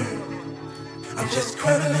earth. I'm just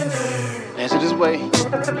crumbling earth. Answer this way.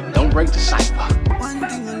 Don't break the cipher. One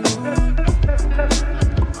thing alone.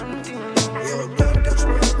 Yo, don't touch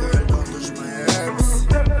my girl, don't touch my herbs.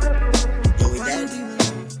 Yo, we dead.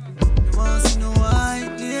 You want to see no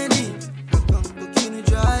white lady? Your cocaine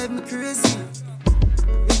drive me crazy.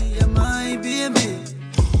 Baby, you're my baby.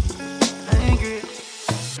 Angry.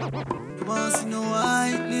 You want to see no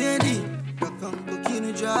white lady? Your cocaine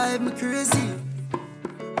drive me crazy.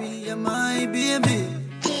 Baby, you're my baby.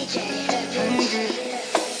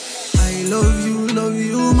 I love you,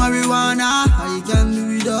 marijuana. I can't do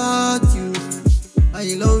without you. I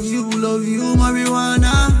love you,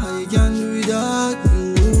 marijuana. I can't do without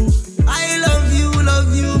you. I love you,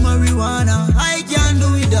 marijuana. I can't do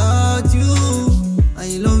without you.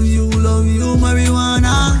 I love you,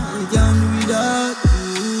 marijuana. I can't do without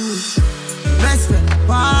you. Best friend,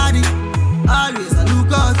 party. Always a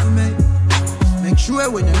look out for me. Make sure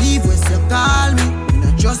when you leave, when you call me.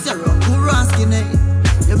 Just around Kuran skinny.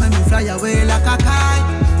 You make me fly away like a kite.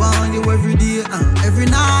 Want you every day and every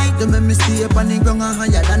night. You make me stay up on the ground and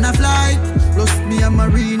higher than a flight. Plus me and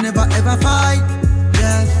Marie never ever fight.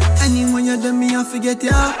 Yeah, anyway you do me I forget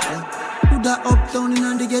ya. Yeah. Put that up down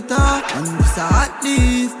in the ghetto. And it's a hot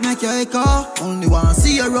leaf, make your echo. Only want to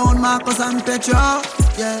see you around Marcus and Petro.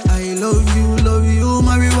 Yeah, I love you,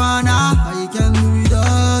 marijuana. I can't do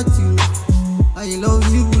without you. I love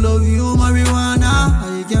you, marijuana.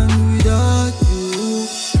 I can't do without you.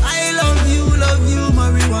 I love you,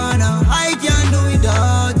 marijuana. I can't do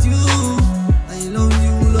without you. I love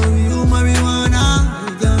you, marijuana.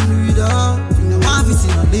 I can't do without you. No one fi see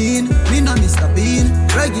no lean, me no Mr. Bean.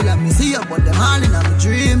 Regular me see you, but them all in a me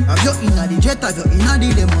dream. Have you inna the jet, have you inna the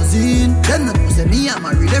limousine? Them no know say me and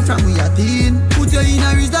Marie them from we a teen. Put you in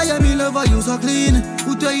a wrist, yeah, me love you so clean.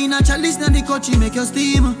 Put you in a chalice, now the coachy make you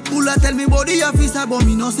steam. Pulla tell me body your face, but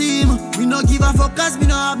me no see him. Me no give a fuck, cause me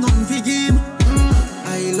no have nothing for him.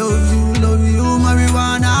 I love you,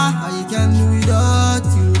 marijuana. I can't do without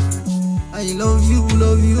you. I love you,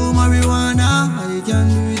 marijuana. I can't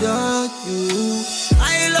do without you.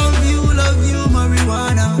 I love you,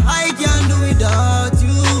 marijuana. I can't do without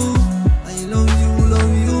you. I love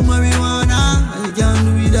you, marijuana. I can't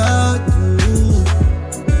do without you.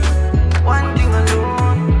 One thing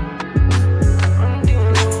alone. One thing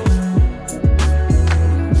alone.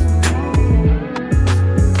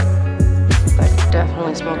 I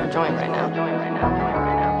definitely smoke a joint right now.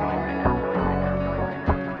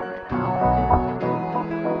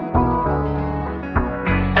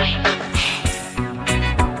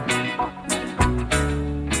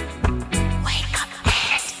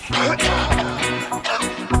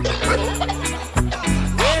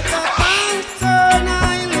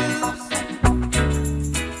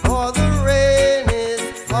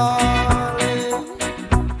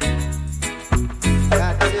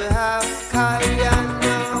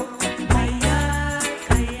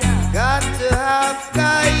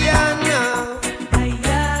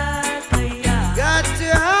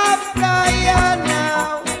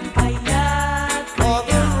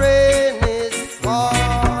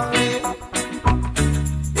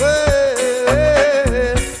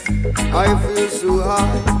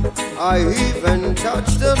 I even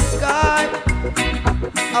touch the sky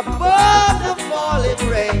above the falling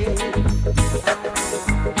rain.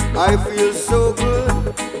 I feel so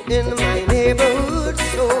good in my neighborhood,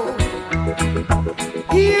 so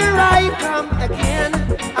here I come again.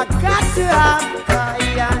 I got to have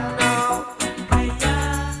Kaya now.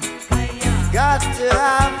 Got to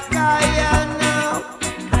have Kaya now.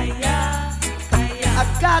 I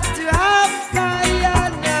got to have Kaya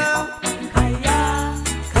now.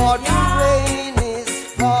 For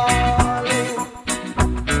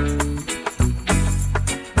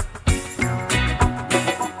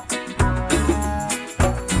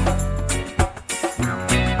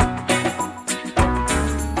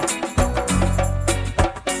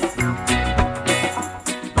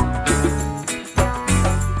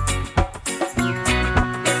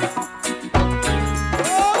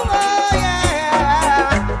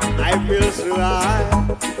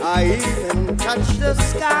touch the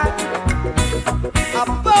sky,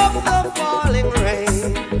 above the falling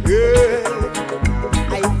rain. Yeah,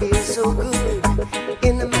 I feel so good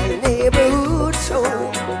in my neighborhood. So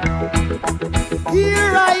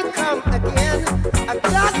here I come again. I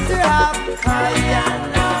got to have fire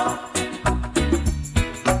now.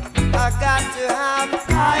 I got to have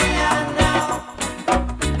fire now.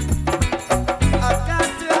 I got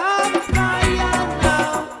to have fire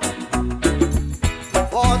now.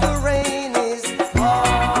 For the rain is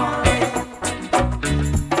falling.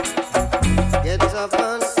 Get up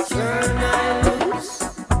and turn I loose.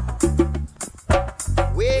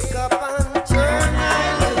 Wake up and turn I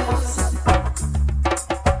loose.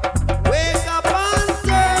 Wake up and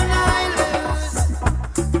turn I loose.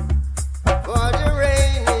 For the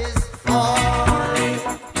rain is falling.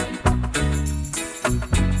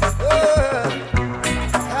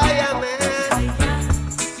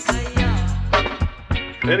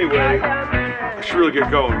 Anyway, I should really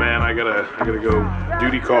get going, man. I gotta go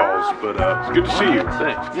duty calls, but it's good to see you.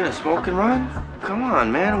 Thanks. You gonna smoke and run? Come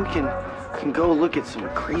on, man. We can go look at some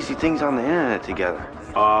crazy things on the internet together.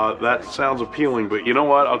 That sounds appealing, but you know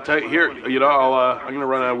what? I'll tell you here. You know, I'm gonna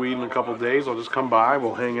run out of weed in a couple of days. I'll just come by.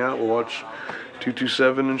 We'll hang out. We'll watch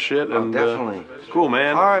 227 and shit. And definitely. Cool,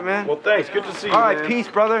 man. All right, man. Well, thanks. Good to see you. All right, man. peace,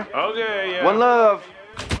 brother. Okay, yeah. One love.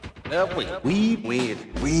 Weed.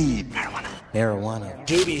 Marijuana.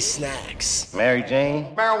 GB snacks. Mary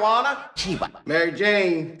Jane. Marijuana. Chiba. Mary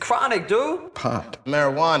Jane. Chronic, dude. Pot.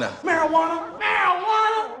 Marijuana.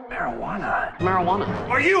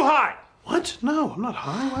 Are you high? What? No, I'm not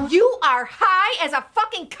high. You are high as a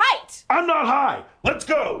fucking kite. I'm not high. Let's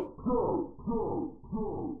go.